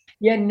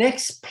 Yeah,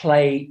 next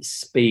play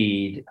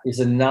speed is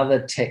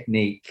another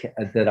technique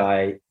that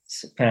I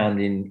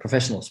found in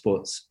professional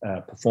sports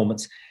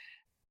performance.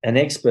 An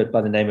expert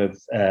by the name of,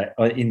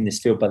 in this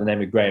field by the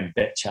name of Graham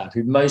Betchart,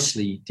 who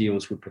mostly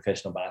deals with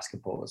professional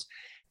basketballers.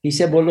 He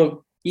said, well,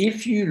 look,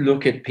 if you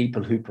look at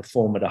people who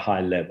perform at a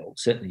high level,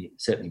 certainly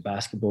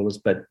basketballers,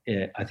 but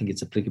I think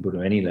it's applicable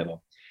to any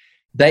level,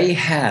 they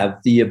have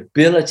the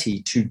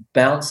ability to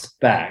bounce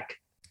back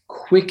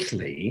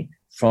quickly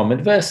from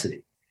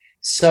adversity.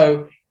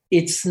 So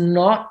it's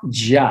not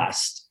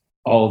just,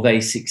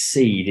 they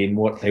succeed in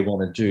what they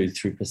want to do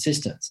through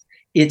persistence.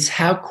 It's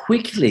how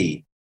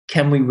quickly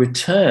can we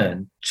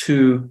return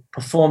to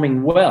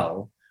performing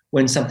well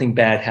when something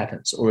bad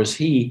happens? Or as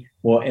he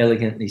more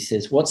elegantly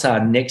says, what's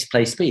our next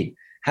play speed?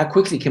 How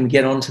quickly can we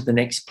get on to the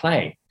next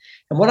play?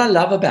 And what I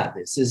love about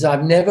this is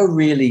I've never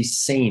really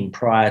seen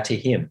prior to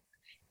him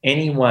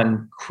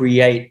anyone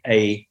create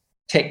a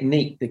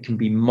technique that can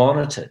be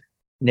monitored,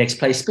 next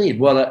play speed.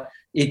 Well,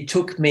 it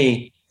took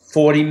me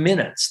 40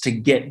 minutes to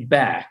get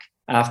back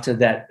after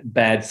that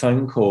bad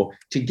phone call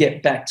to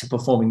get back to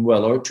performing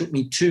well, or it took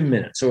me 2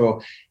 minutes.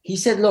 Or he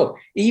said, look,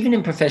 even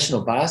in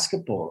professional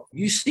basketball,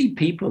 you see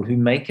people who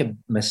make a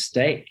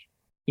mistake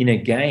in a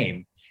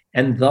game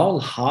and they'll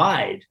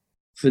hide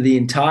for the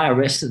entire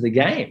rest of the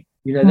game.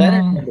 They don't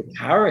have the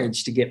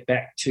courage to get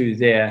back to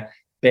their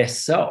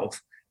best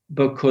self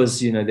because,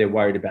 they're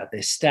worried about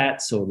their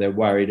stats, or they're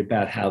worried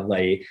about how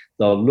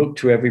they'll look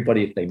to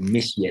everybody if they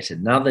miss yet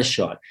another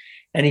shot.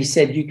 And he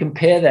said, you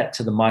compare that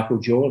to the Michael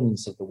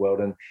Jordans of the world.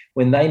 And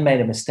when they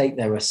made a mistake,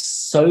 they were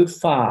so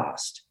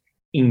fast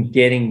in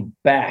getting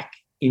back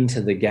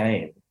into the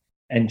game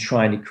and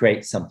trying to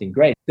create something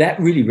great. That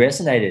really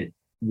resonated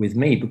with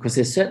me because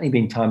there's certainly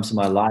been times in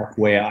my life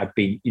where I've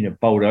been,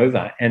 bowled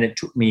over, and it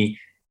took me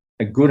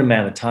a good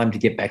amount of time to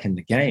get back in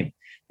the game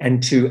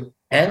and to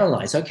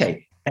analyze,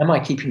 okay, am I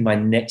keeping my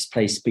next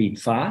play speed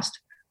fast?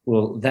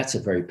 Well, that's a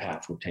very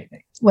powerful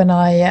technique. When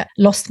I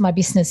lost my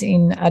business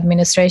in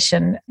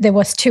administration, there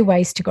was 2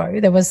 ways to go.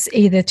 There was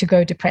either to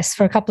go depressed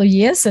for a couple of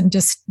years and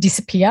just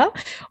disappear,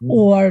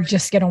 or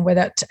just get on with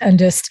it. And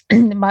just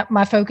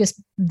my focus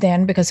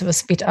then, because it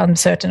was a bit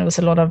uncertain, there was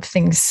a lot of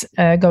things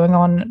going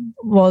on,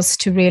 was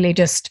to really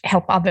just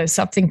help others.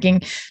 I'm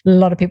thinking a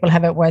lot of people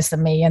have it worse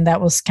than me. And that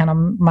was kind of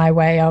my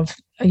way of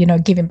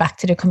giving back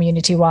to the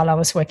community while I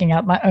was working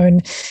out my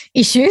own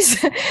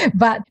issues.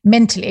 But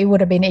mentally, it would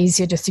have been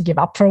easier just to give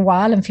up for a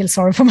while and feel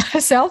sorry for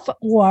myself,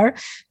 or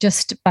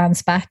just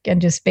bounce back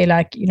and just be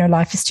like,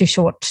 life is too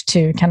short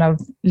to kind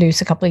of lose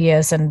a couple of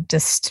years and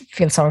just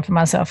feel sorry for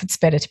myself. It's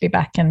better to be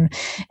back. And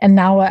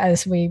now,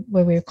 as when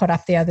we caught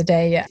up the other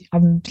day,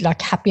 I'm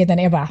like happier than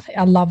ever.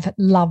 I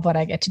love what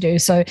I get to do.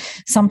 So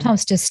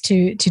sometimes just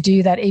to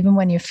do that, even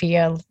when you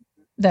feel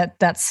that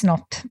that's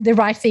not the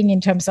right thing in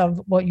terms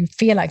of what you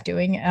feel like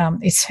doing,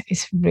 is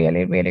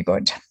really, really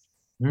good.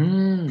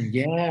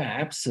 Yeah,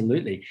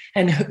 absolutely.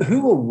 And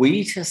who are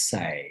we to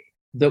say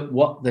that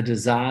what the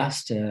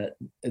disaster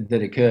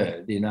that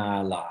occurred in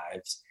our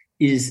lives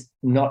is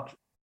not,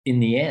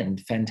 in the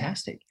end,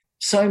 fantastic?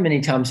 So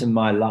many times in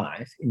my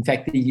life, in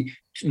fact,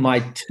 my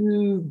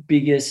 2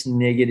 biggest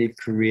negative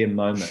career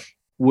moments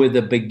were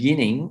the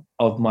beginning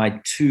of my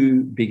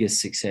 2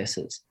 biggest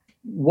successes.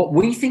 What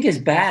we think is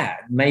bad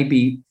may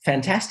be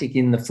fantastic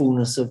in the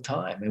fullness of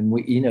time. And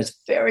it's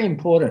very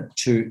important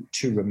to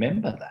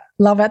remember that.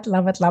 Love it,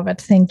 love it, love it.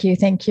 Thank you,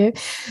 thank you.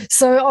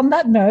 So on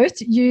that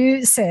note,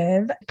 you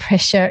said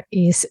pressure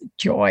is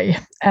joy,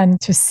 and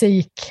to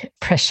seek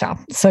pressure.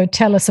 So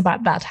tell us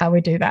about that, how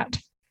we do that.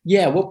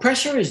 Yeah, well,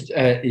 pressure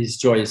is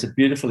joy is a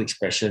beautiful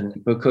expression,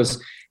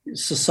 because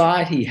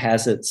society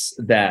has its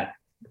that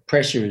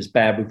pressure is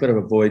bad. We've got to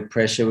avoid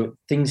pressure.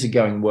 Things are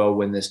going well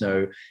when there's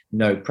no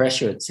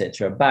pressure,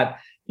 etc. But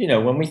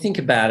when we think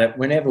about it,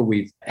 whenever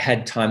we've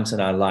had times in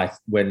our life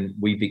when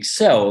we've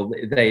excelled,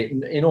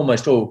 in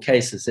almost all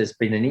cases, there's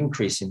been an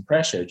increase in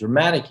pressure, a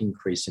dramatic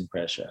increase in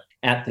pressure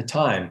at the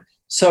time.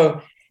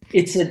 So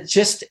it's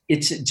just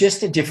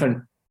a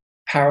different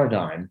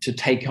paradigm to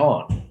take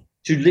on,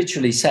 to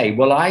literally say,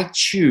 well, I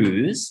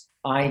choose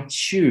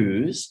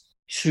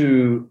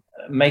to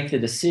make the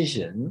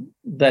decision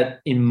that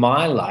in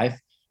my life,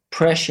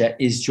 pressure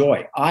is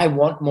joy. I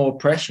want more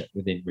pressure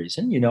within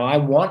reason. I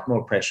want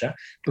more pressure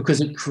because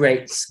it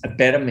creates a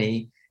better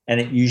me, and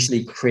it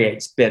usually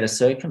creates better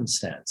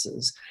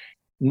circumstances.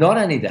 Not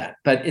only that,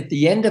 but at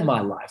the end of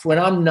my life, when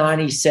I'm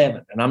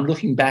 97 and I'm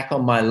looking back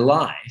on my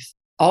life,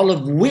 I'll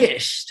have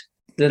wished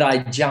that I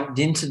jumped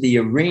into the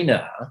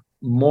arena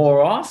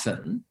more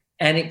often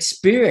and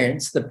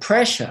experienced the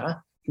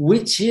pressure,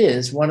 which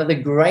is one of the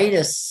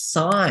greatest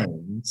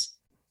signs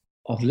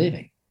of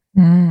living.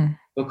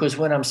 Because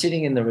when I'm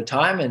sitting in the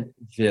retirement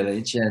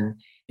village and,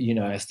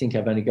 I think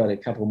I've only got a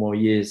couple more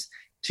years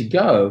to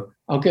go,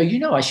 I'll go,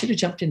 I should have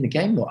jumped in the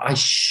game more. I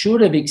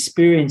should have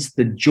experienced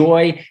the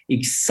joy,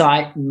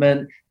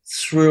 excitement,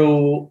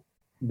 thrill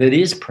that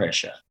is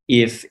pressure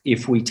if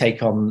we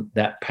take on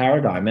that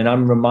paradigm. And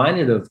I'm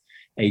reminded of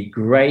a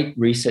great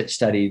research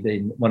study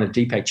in one of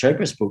Deepak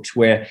Chopra's books,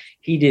 where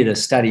he did a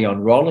study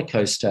on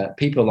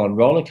people on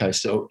roller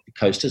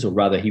coasters, or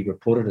rather he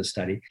reported a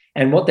study.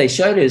 And what they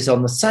showed is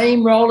on the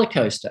same roller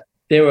coaster,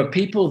 there were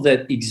people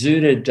that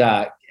exuded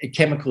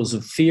chemicals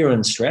of fear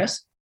and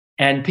stress,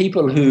 and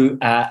people who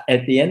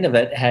at the end of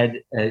it had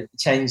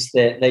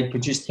they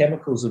produced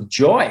chemicals of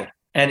joy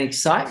and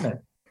excitement.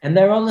 And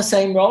they're on the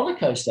same roller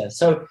coaster.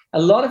 So a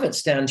lot of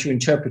it's down to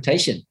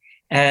interpretation.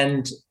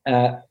 And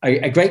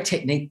a great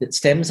technique that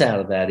stems out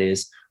of that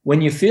is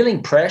when you're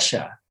feeling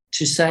pressure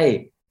to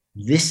say,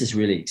 this is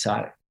really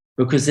exciting,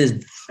 because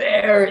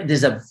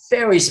there's a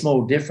very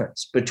small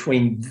difference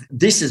between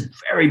this is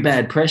very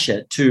bad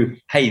pressure to,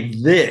 hey,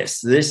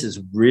 this is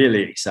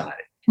really exciting.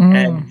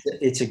 And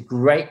it's a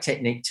great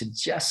technique to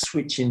just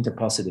switch into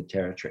positive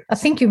territory. I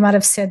think you might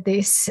have said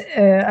this.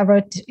 I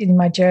wrote in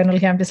my journal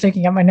here, I'm just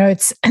looking at my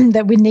notes,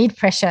 that we need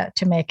pressure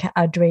to make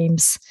our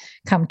dreams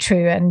come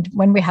true. And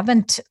when we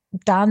haven't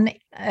done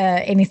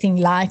anything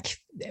like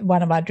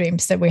one of our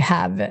dreams that we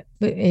have,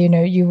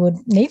 you would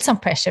need some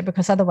pressure,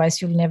 because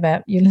otherwise you'll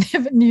never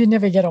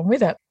get on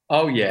with it.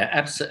 Oh, yeah,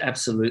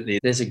 absolutely.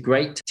 There's a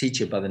great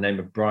teacher by the name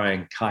of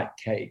Brian Kight,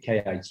 Kight,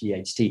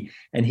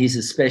 and he's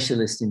a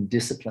specialist in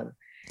discipline.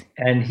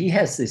 And he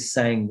has this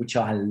saying, which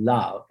I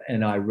love,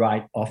 and I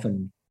write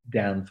often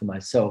down for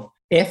myself: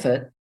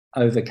 effort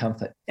over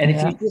comfort. And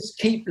if you just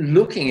keep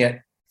looking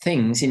at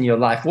things in your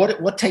life,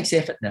 what takes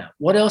effort now?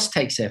 What else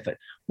takes effort?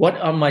 What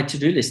on my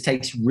to-do list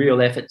takes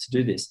real effort to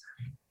do this?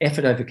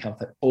 Effort over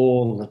comfort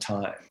all the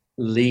time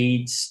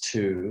leads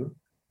to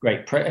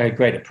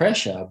greater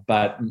pressure,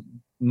 but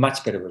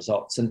much better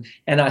results. And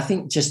I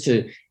think just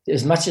to,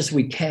 as much as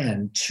we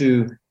can,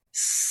 to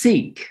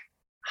seek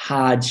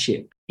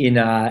hardship in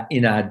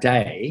our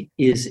day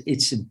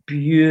it's a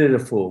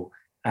beautiful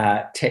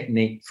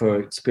technique for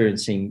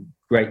experiencing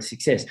great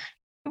success.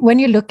 When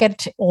you look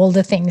at all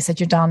the things that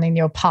you've done in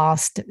your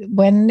past,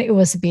 when it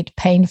was a bit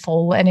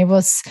painful and it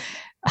was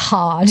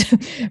hard,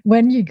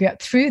 when you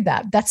get through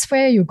that, that's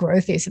where your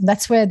growth is, and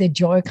that's where the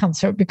joy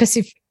comes from. Because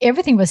if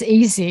everything was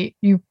easy,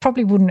 you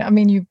probably wouldn't. I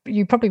mean,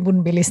 you probably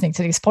wouldn't be listening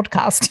to this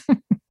podcast.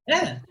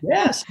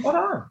 Yeah,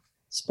 spot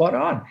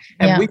on.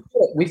 And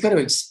we've got to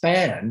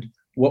expand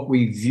what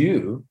we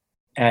view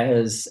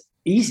as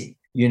easy.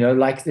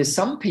 Like there's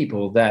some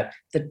people that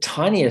the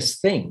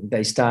tiniest thing,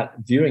 they start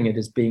viewing it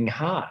as being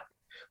hard.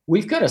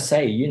 We've got to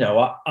say,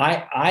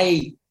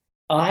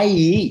 I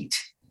eat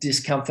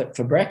discomfort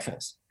for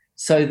breakfast,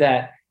 so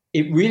that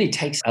it really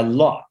takes a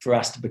lot for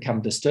us to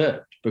become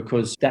disturbed,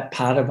 because that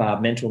part of our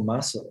mental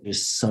muscle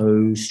is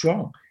so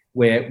strong.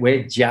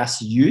 We're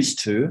just used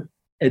to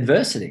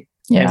adversity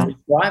and we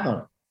thrive on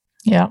it.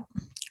 Yeah.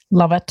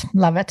 Love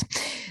it.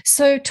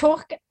 So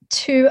talk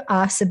to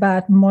us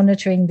about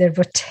monitoring the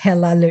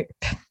Rotella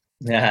loop.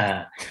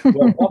 Yeah.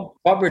 Well,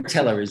 Bob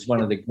Rotella is one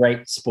of the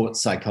great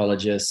sports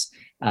psychologists.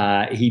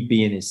 He'd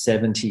be in his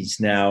 70s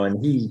now,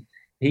 and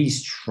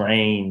he's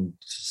trained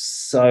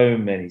so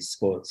many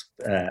sports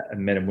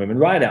men and women,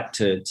 right up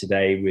to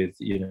today with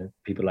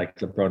people like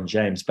LeBron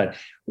James. But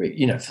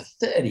for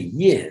 30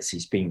 years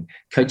he's been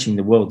coaching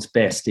the world's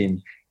best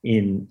in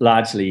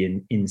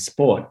largely in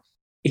sport.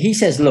 He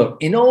says, look,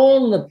 in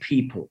all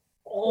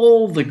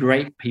the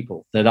great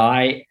people that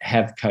I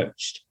have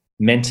coached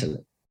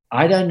mentally,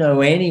 I don't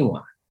know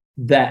anyone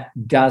that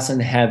doesn't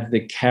have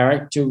the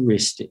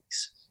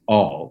characteristics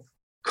of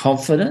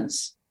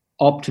confidence,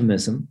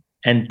 optimism,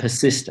 and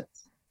persistence.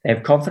 They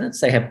have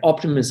confidence, they have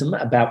optimism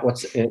about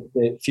what's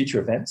the future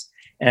events,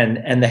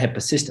 and they have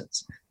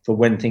persistence for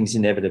when things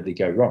inevitably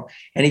go wrong.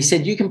 And he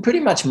said, you can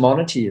pretty much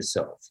monitor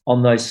yourself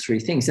on those three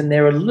things. And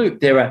they're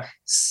a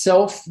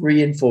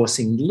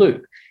self-reinforcing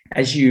loop.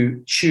 As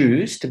you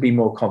choose to be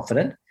more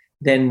confident,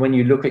 then when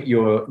you look at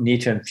your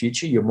near-term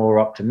future, you're more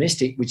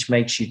optimistic, which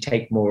makes you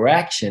take more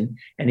action.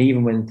 And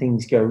even when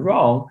things go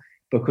wrong,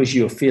 because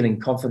you're feeling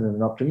confident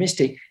and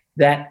optimistic,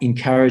 that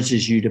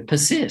encourages you to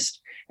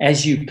persist.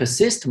 As you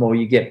persist more,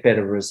 you get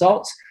better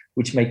results,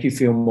 which make you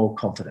feel more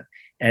confident.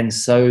 And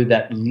so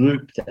that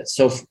loop, that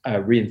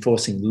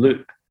self-reinforcing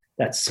loop,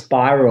 that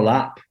spiral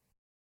up,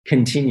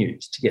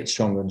 continues to get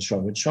stronger and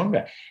stronger and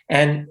stronger.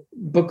 And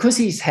because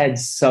he's had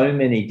so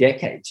many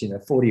decades,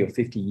 40 or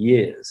 50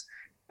 years,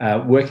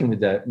 working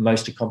with the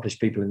most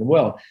accomplished people in the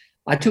world,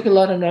 I took a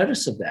lot of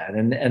notice of that.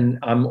 And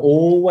I'm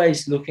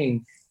always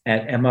looking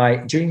at,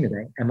 during the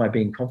day, am I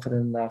being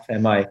confident enough?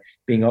 Am I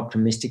being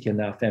optimistic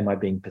enough? Am I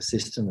being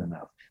persistent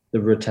enough? The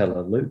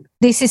Rotella loop.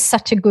 This is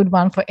such a good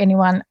one for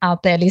anyone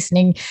out there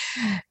listening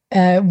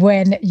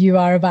when you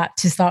are about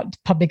to start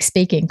public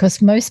speaking,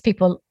 because most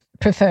people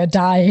prefer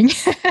dying,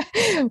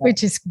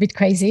 which is a bit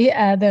crazy,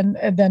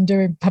 than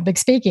doing public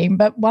speaking.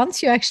 But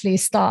once you actually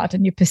start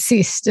and you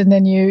persist, and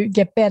then you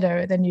get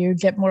better, then you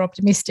get more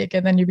optimistic,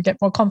 and then you get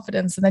more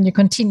confidence, and then you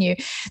continue.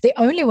 The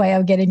only way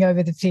of getting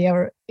over the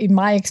fear, in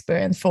my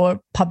experience,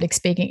 for public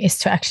speaking is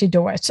to actually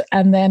do it,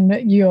 and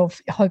then you'll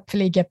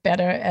hopefully get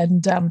better,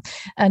 and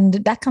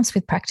that comes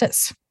with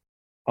practice.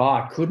 Oh,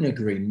 I couldn't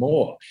agree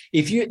more.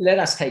 If you let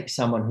us take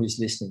someone who's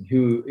listening,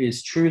 who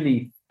is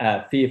truly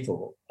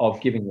fearful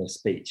of giving a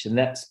speech, and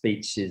that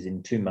speech is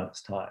in 2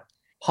 months' time.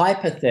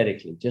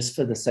 Hypothetically, just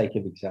for the sake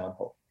of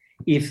example,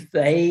 if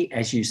they,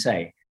 as you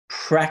say,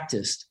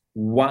 practiced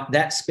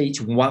that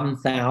speech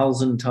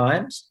 1,000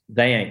 times,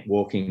 they ain't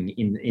walking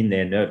in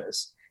their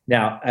nervous.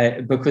 Now,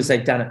 because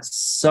they've done it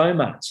so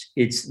much,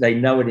 they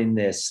know it in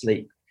their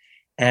sleep.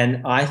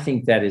 And I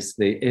think that is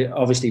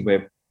obviously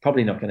we're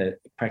probably not going to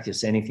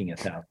practice anything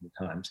 1,000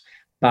 times,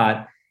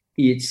 but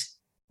you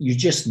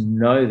just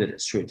know that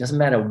it's true. It doesn't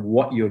matter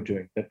what you're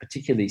doing, but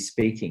particularly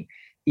speaking,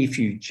 if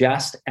you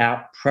just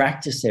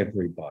out-practice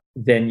everybody,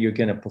 then you're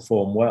going to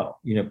perform well.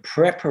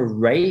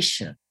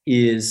 Preparation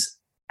is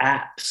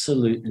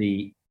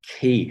absolutely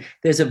key.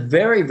 There's a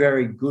very,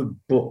 very good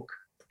book,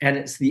 and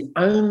it's the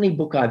only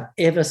book I've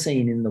ever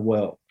seen in the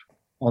world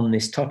on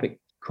this topic,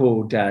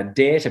 called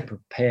Dare to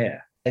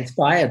Prepare. It's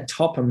by a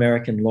top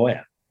American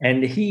lawyer,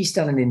 and he's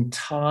done an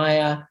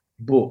entire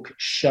book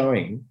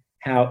showing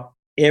how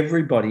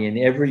everybody in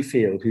every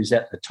field who's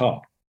at the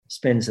top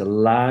spends a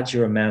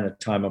larger amount of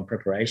time on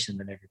preparation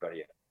than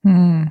everybody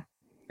else.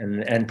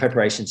 And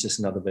preparation is just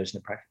another version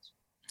of practice.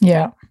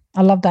 Yeah,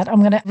 I love that. I'm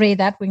going to read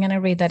that. We're going to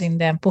read that in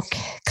the book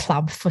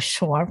club for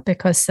sure,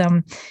 because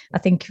I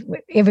think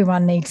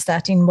everyone needs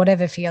that in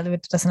whatever field.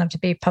 It doesn't have to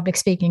be public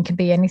speaking. It can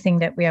be anything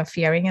that we are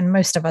fearing. And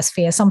most of us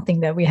fear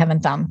something that we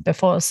haven't done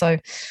before. So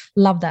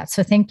love that.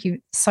 So thank you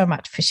so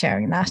much for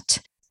sharing that.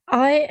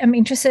 I am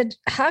interested,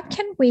 how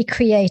can we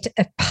create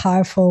a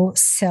powerful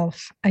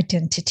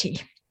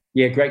self-identity?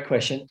 Yeah, great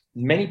question.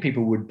 Many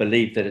people would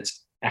believe that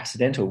it's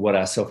accidental what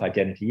our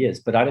self-identity is,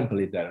 but I don't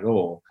believe that at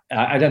all.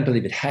 I don't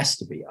believe it has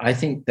to be. I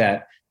think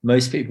that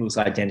most people's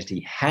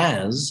identity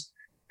has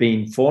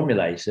been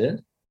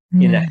formulated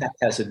in a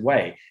haphazard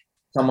way.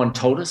 Someone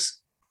told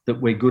us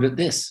that we're good at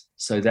this,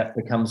 so that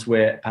becomes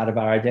part of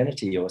our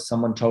identity, or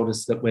someone told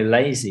us that we're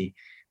lazy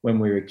when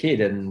we were a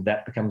kid, and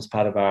that becomes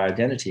part of our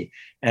identity.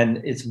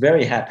 And it's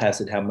very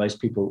haphazard how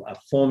most people are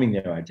forming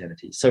their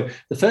identity. So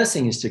the first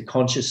thing is to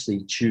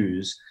consciously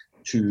choose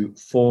to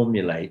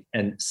formulate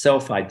a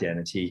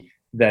self-identity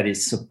that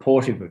is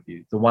supportive of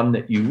you, the one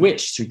that you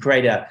wish, to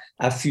create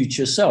a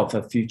future self,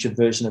 a future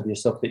version of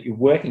yourself that you're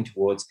working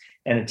towards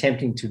and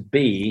attempting to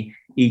be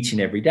each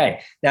and every day.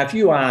 Now, if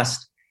you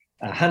asked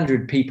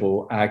 100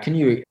 people, can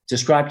you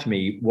describe to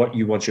me what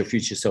you want your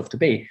future self to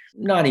be?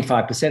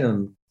 95% of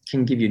them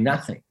can give you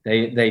nothing.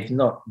 They've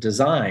not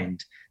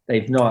designed,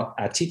 they've not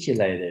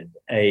articulated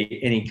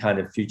any kind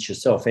of future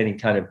self, any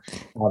kind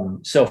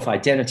of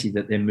self-identity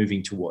that they're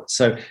moving towards.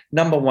 So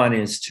number one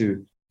is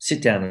to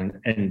sit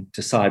down and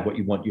decide what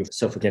you want your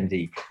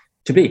self-identity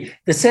to be.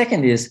 The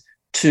second is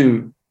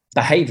to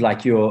behave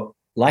like you're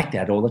like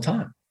that all the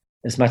time,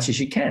 as much as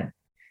you can.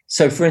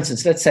 So for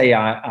instance, let's say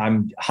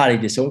I'm highly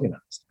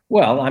disorganized.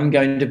 Well, I'm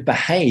going to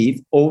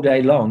behave all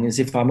day long as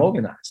if I'm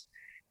organized.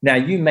 Now,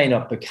 you may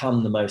not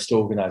become the most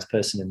organized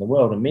person in the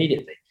world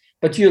immediately,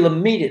 but you'll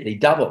immediately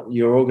double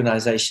your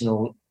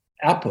organizational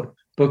output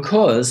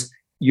because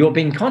you're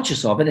being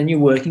conscious of it and you're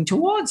working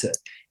towards it.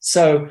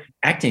 So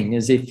acting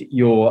as if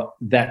you're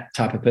that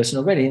type of person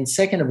already. And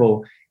second of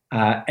all,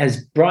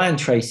 as Brian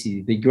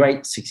Tracy, the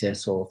great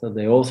success author,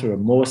 the author of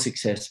more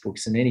success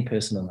books than any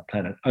person on the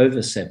planet,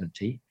 over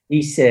 70,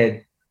 he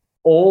said,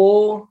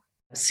 all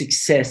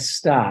success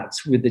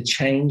starts with a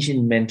change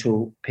in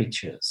mental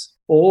pictures.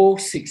 All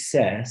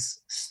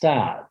success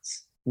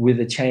starts with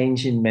a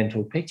change in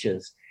mental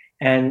pictures.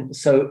 And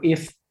so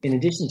if, in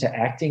addition to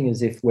acting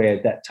as if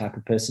we're that type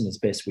of person as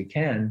best we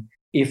can,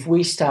 if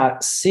we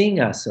start seeing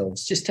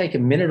ourselves, just take a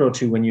minute or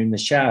two when you're in the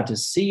shower to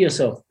see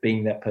yourself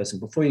being that person,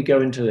 before you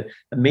go into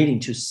a meeting,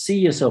 to see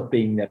yourself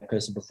being that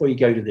person, before you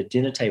go to the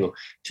dinner table,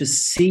 to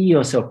see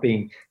yourself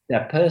being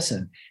that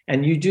person.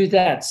 And you do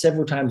that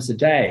several times a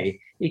day,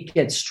 it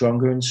gets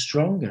stronger and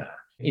stronger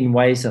in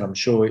ways that I'm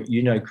sure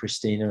you know,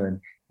 Christina, and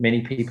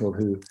many people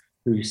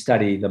who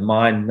study the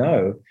mind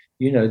know,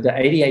 you know, the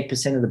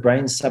 88% of the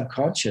brain is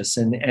subconscious,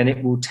 and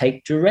it will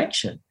take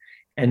direction.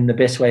 And the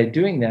best way of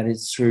doing that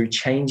is through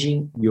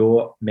changing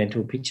your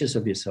mental pictures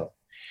of yourself.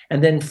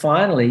 And then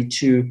finally,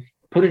 to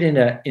put it in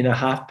a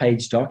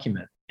half-page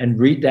document and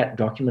read that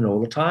document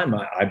all the time,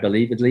 I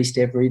believe at least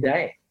every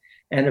day.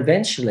 And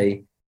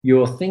eventually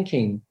your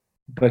thinking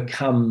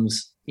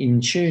becomes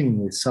in tune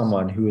with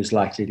someone who is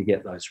likely to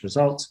get those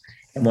results.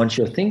 And once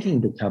your thinking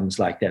becomes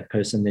like that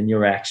person, then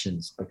your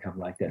actions become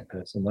like that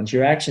person. Once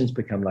your actions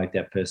become like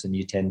that person,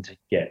 you tend to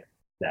get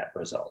that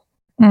result.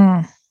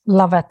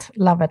 Love it,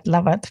 love it,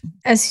 love it.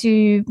 As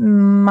you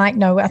might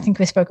know, I think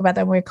we spoke about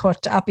that when we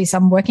caught up, is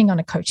I'm working on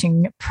a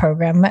coaching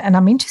program, and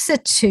I'm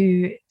interested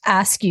to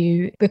ask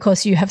you,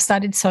 because you have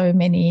studied so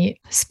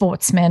many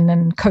sportsmen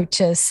and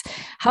coaches,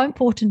 how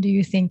important do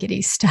you think it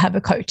is to have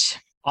a coach?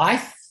 I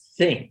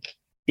think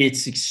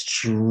it's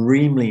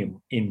extremely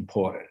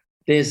important.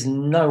 There's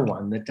no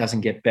one that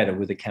doesn't get better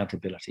with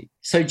accountability.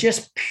 So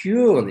just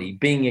purely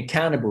being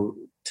accountable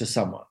to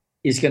someone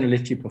is going to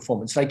lift your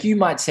performance. Like, you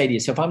might say to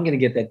yourself, I'm going to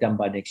get that done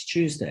by next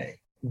Tuesday.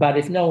 But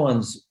if no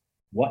one's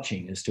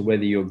watching as to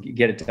whether you'll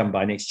get it done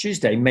by next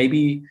Tuesday,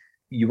 maybe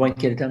you won't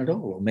get it done at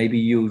all. Or maybe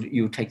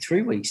you'll take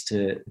 3 weeks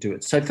to do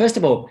it. So first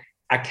of all,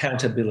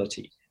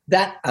 accountability.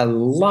 That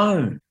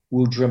alone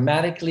will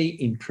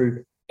dramatically improve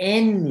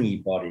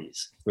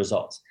anybody's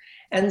results.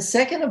 And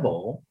second of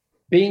all,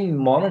 being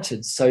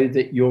monitored so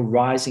that you're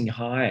rising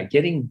higher,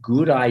 getting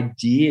good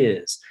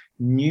ideas,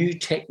 new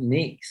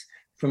techniques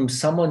from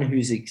someone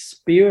who's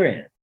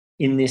experienced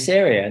in this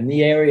area. And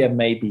the area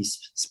may be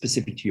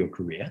specific to your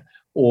career,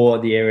 or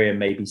the area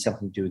may be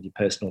something to do with your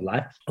personal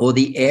life, or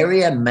the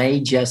area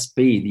may just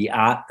be the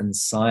art and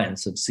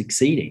science of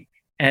succeeding.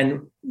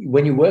 And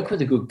when you work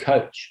with a good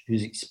coach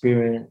who's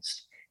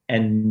experienced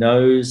and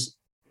knows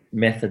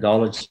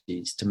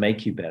methodologies to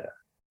make you better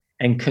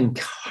and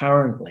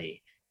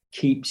concurrently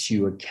keeps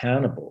you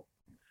accountable,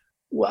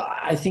 well,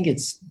 I think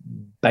it's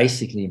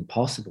basically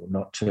impossible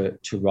not to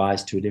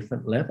rise to a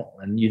different level.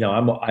 And,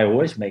 I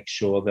always make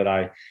sure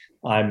that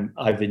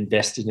I've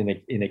invested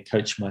in a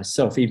coach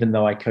myself, even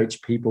though I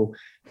coach people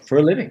for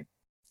a living.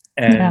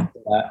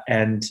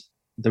 And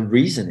the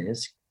reason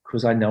is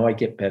because I know I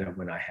get better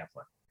when I have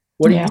one.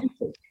 What do you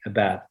think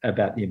about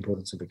the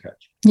importance of a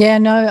coach? Yeah,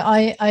 no,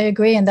 I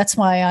agree. And that's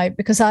why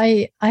because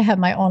I have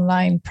my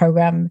online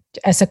program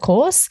as a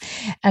course,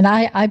 and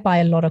I buy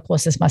a lot of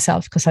courses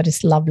myself because I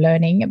just love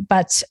learning.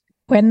 But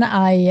when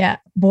I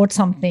bought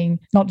something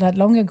not that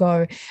long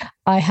ago,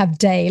 I have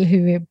Dale,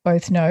 who we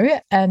both know,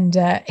 and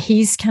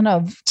he's kind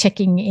of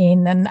checking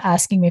in and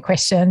asking me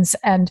questions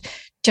and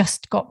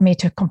just got me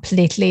to a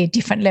completely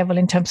different level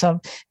in terms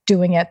of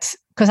doing it.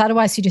 Because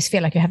otherwise you just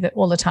feel like you have it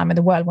all the time in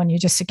the world when you're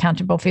just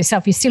accountable for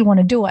yourself. You still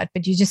want to do it,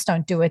 but you just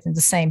don't do it in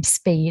the same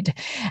speed.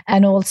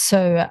 And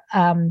also,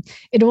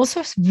 it also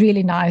is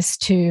really nice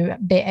to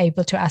be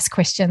able to ask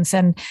questions.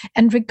 And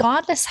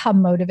regardless how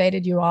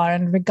motivated you are,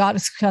 and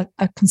regardless, I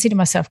consider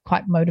myself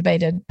quite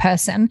motivated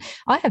person,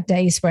 I have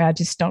days where I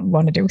just don't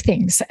want to do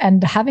things.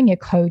 And having a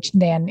coach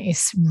then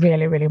is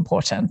really, really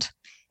important.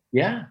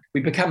 Yeah,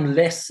 we become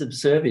less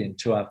subservient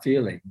to our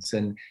feelings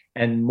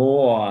and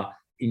more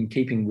in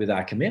keeping with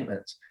our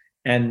commitments.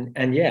 And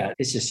yeah,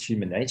 it's just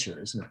human nature,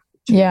 isn't it?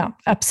 Yeah,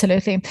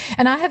 absolutely.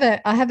 And I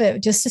have a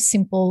just a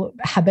simple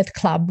habit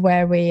club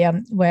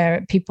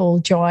where people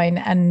join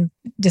and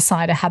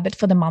decide a habit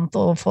for the month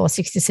or for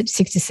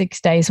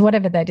 66 days,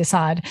 whatever they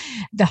decide.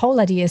 The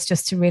whole idea is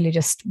just to really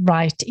just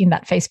write in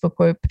that Facebook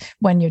group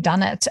when you've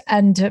done it.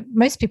 And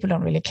most people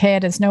don't really care.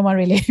 There's no one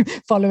really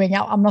following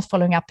up. I'm not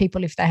following up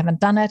people if they haven't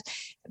done it,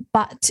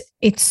 but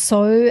it's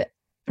so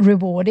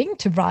rewarding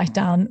to write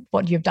down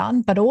what you've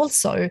done, but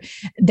also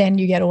then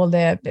you get all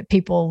the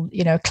people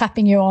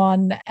clapping you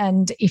on,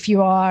 and if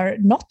you are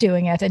not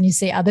doing it and you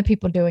see other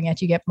people doing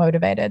it, you get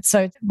motivated.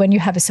 So when you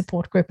have a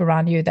support group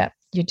around you, that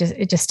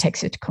it just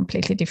takes it to a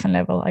completely different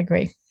level. I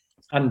agree.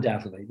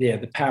 Undoubtedly,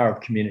 the power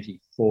of community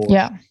for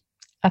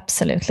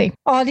Absolutely.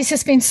 Oh, this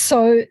has been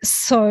so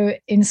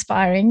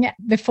inspiring.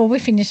 Before we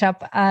finish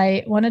up,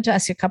 I wanted to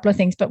ask you a couple of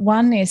things, but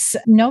one is,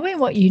 knowing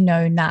what you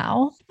know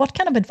now, what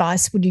kind of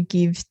advice would you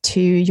give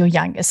to your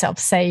younger self,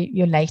 say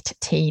your late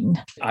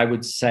teen? I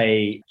would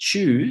say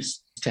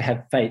choose to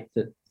have faith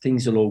that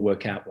things will all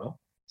work out well.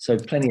 So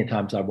plenty of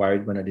times I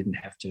worried when I didn't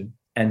have to.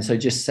 And so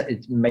just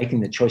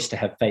making the choice to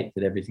have faith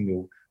that everything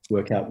will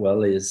work out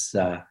well is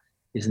an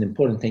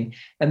important thing.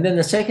 And then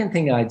the second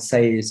thing I'd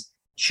say is,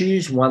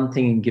 choose one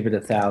thing and give it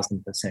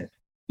 1,000%.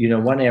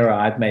 One error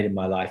I've made in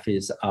my life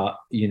is,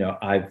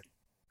 I've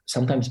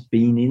sometimes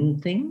been in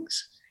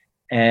things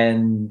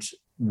and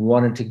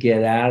wanted to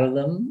get out of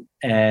them,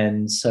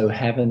 and so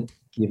haven't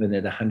given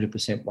it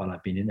 100% while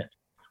I've been in it,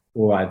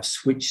 or I've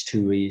switched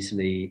too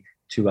easily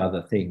to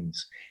other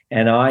things.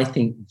 And I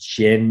think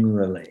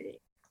generally,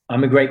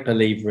 I'm a great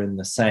believer in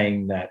the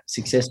saying that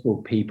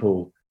successful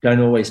people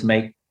don't always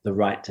make the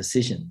right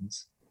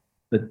decisions,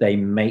 but they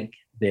make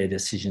their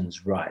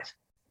decisions right.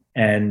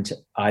 And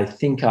I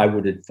think I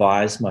would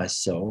advise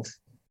myself,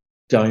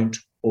 don't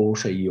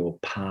alter your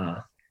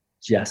path,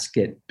 just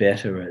get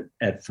better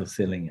at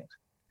fulfilling it.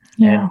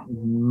 Yeah.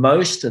 And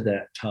most of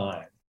that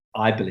time,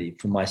 I believe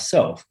for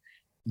myself,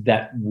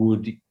 that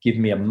would give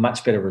me a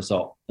much better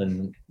result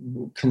than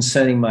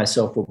concerning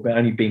myself with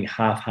only being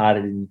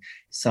half-hearted in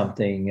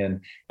something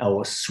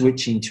or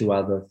switching to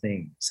other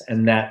things.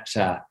 And that's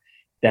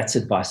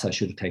advice I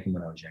should have taken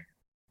when I was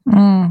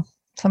younger.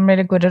 Some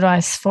really good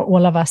advice for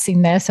all of us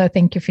in there. So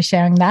thank you for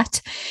sharing that.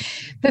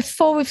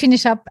 Before we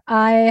finish up,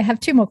 I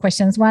have two more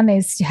questions. One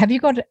is, have you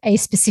got a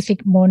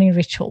specific morning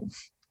ritual?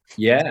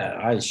 Yeah,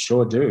 I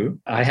sure do.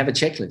 I have a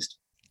checklist,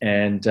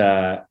 and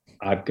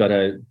I've got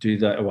to do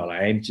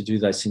I aim to do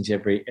those things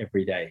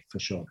every day for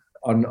sure.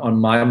 On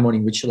my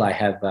morning ritual, I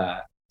have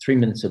 3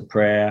 minutes of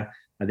prayer.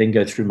 I then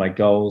go through my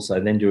goals. I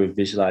then do a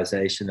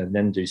visualization. I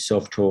then do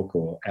self-talk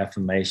or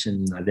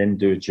affirmation. I then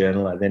do a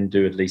journal. I then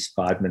do at least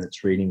 5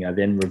 minutes reading. I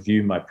then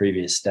review my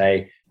previous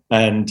day.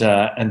 And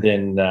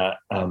then by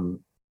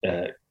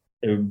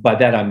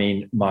that, I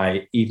mean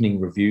my evening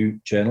review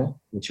journal,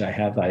 which I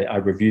have. I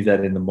review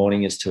that in the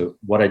morning as to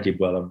what I did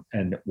well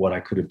and what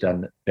I could have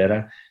done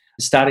better,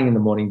 starting in the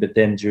morning. But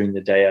then during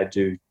the day, I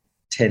do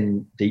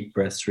 10 deep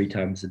breaths 3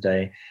 times a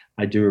day.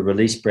 I do a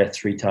release breath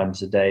 3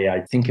 times a day.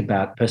 I think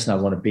about the person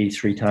I want to be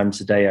 3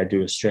 times a day. I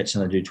do a stretch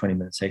and I do 20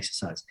 minutes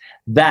exercise.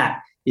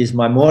 That is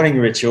my morning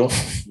ritual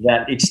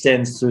that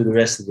extends through the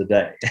rest of the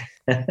day.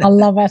 I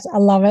love it. I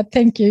love it.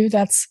 Thank you.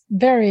 That's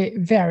very,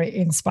 very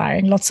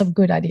inspiring. Lots of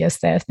good ideas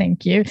there.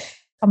 Thank you.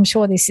 I'm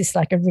sure this is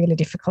like a really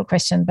difficult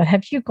question, but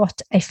have you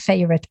got a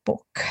favorite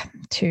book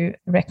to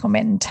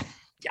recommend?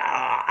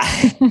 Yeah,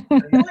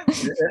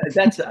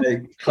 that's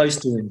close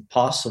to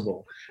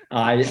impossible.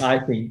 I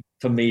think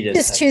for me to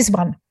just choose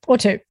one or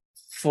two.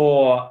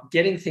 For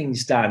getting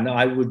things done,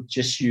 I would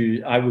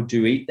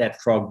do Eat That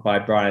Frog by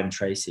Brian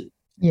Tracy.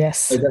 Yes.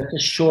 So that's a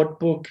short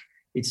book.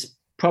 It's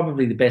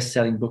probably the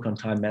best-selling book on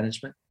time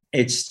management.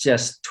 It's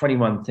just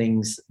 21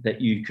 things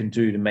that you can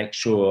do to make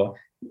sure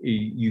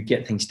you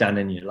get things done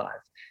in your life.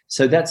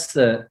 So that's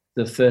the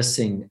first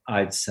thing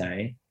I'd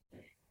say.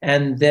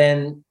 And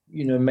then,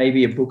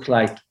 maybe a book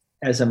like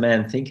As a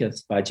Man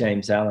Thinketh by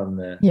James Allen,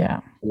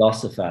 the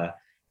philosopher,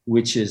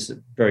 which is a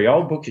very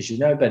old book, as you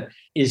know, but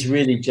is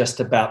really just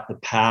about the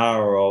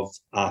power of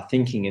our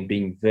thinking and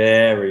being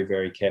very,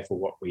 very careful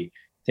what we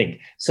think.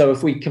 So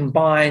if we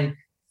combine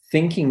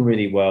thinking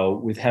really well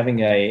with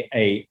having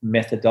a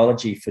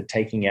methodology for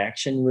taking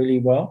action really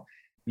well,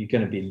 you're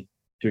going to be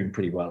doing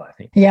pretty well, I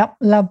think. Yeah,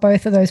 love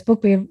both of those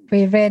books.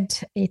 We read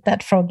Eat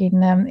That Frog in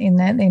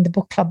the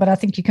book club, but I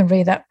think you can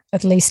read that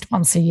at least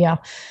once a year.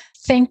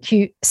 Thank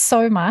you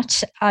so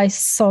much. I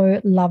so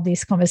love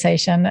this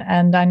conversation,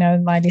 and I know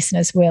my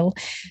listeners will.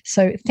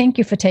 So thank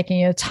you for taking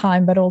your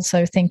time, but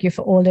also thank you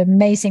for all the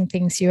amazing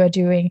things you are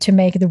doing to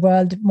make the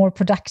world more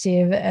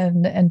productive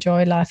and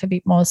enjoy life a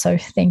bit more. So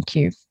thank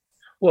you.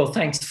 Well,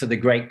 thanks for the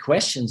great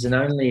questions. And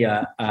only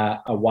a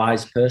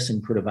wise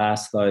person could have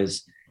asked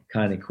those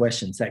kind of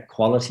questions, that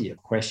quality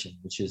of question,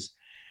 which is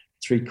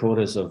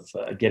 3/4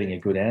 of getting a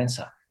good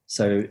answer.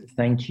 So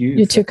thank you.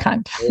 You're too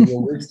kind. All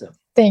your wisdom.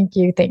 Thank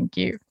you. Thank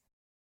you.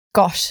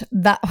 Gosh,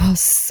 that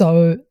was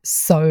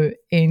so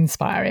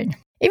inspiring.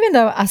 Even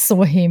though I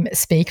saw him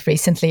speak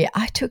recently,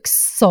 I took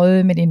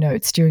so many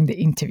notes during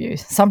the interview.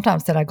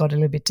 Sometimes that I got a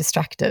little bit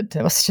distracted.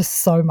 There was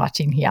just so much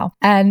in here.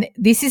 And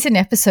this is an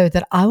episode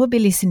that I will be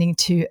listening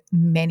to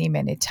many,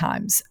 many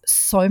times.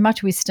 So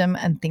much wisdom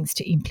and things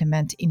to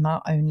implement in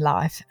my own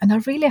life. And I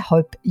really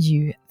hope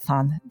you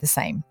found the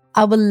same.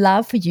 I would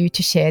love for you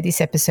to share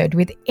this episode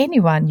with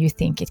anyone you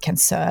think it can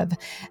serve.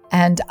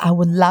 And I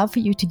would love for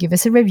you to give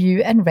us a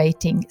review and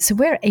rating so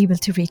we're able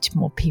to reach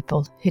more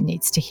people who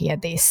needs to hear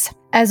this.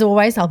 As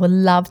always, I would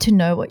love to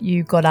know what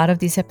you got out of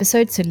this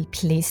episode, so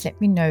please let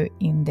me know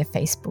in the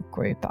Facebook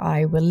group.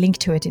 I will link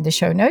to it in the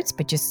show notes,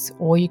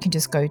 or you can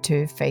just go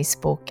to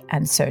Facebook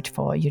and search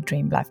for Your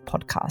Dream Life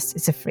Podcast.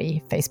 It's a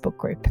free Facebook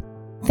group.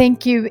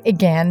 Thank you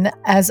again.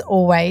 As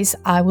always,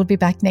 I will be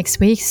back next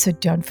week, so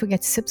don't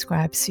forget to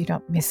subscribe so you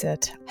don't miss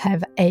it.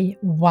 Have a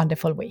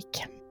wonderful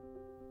week.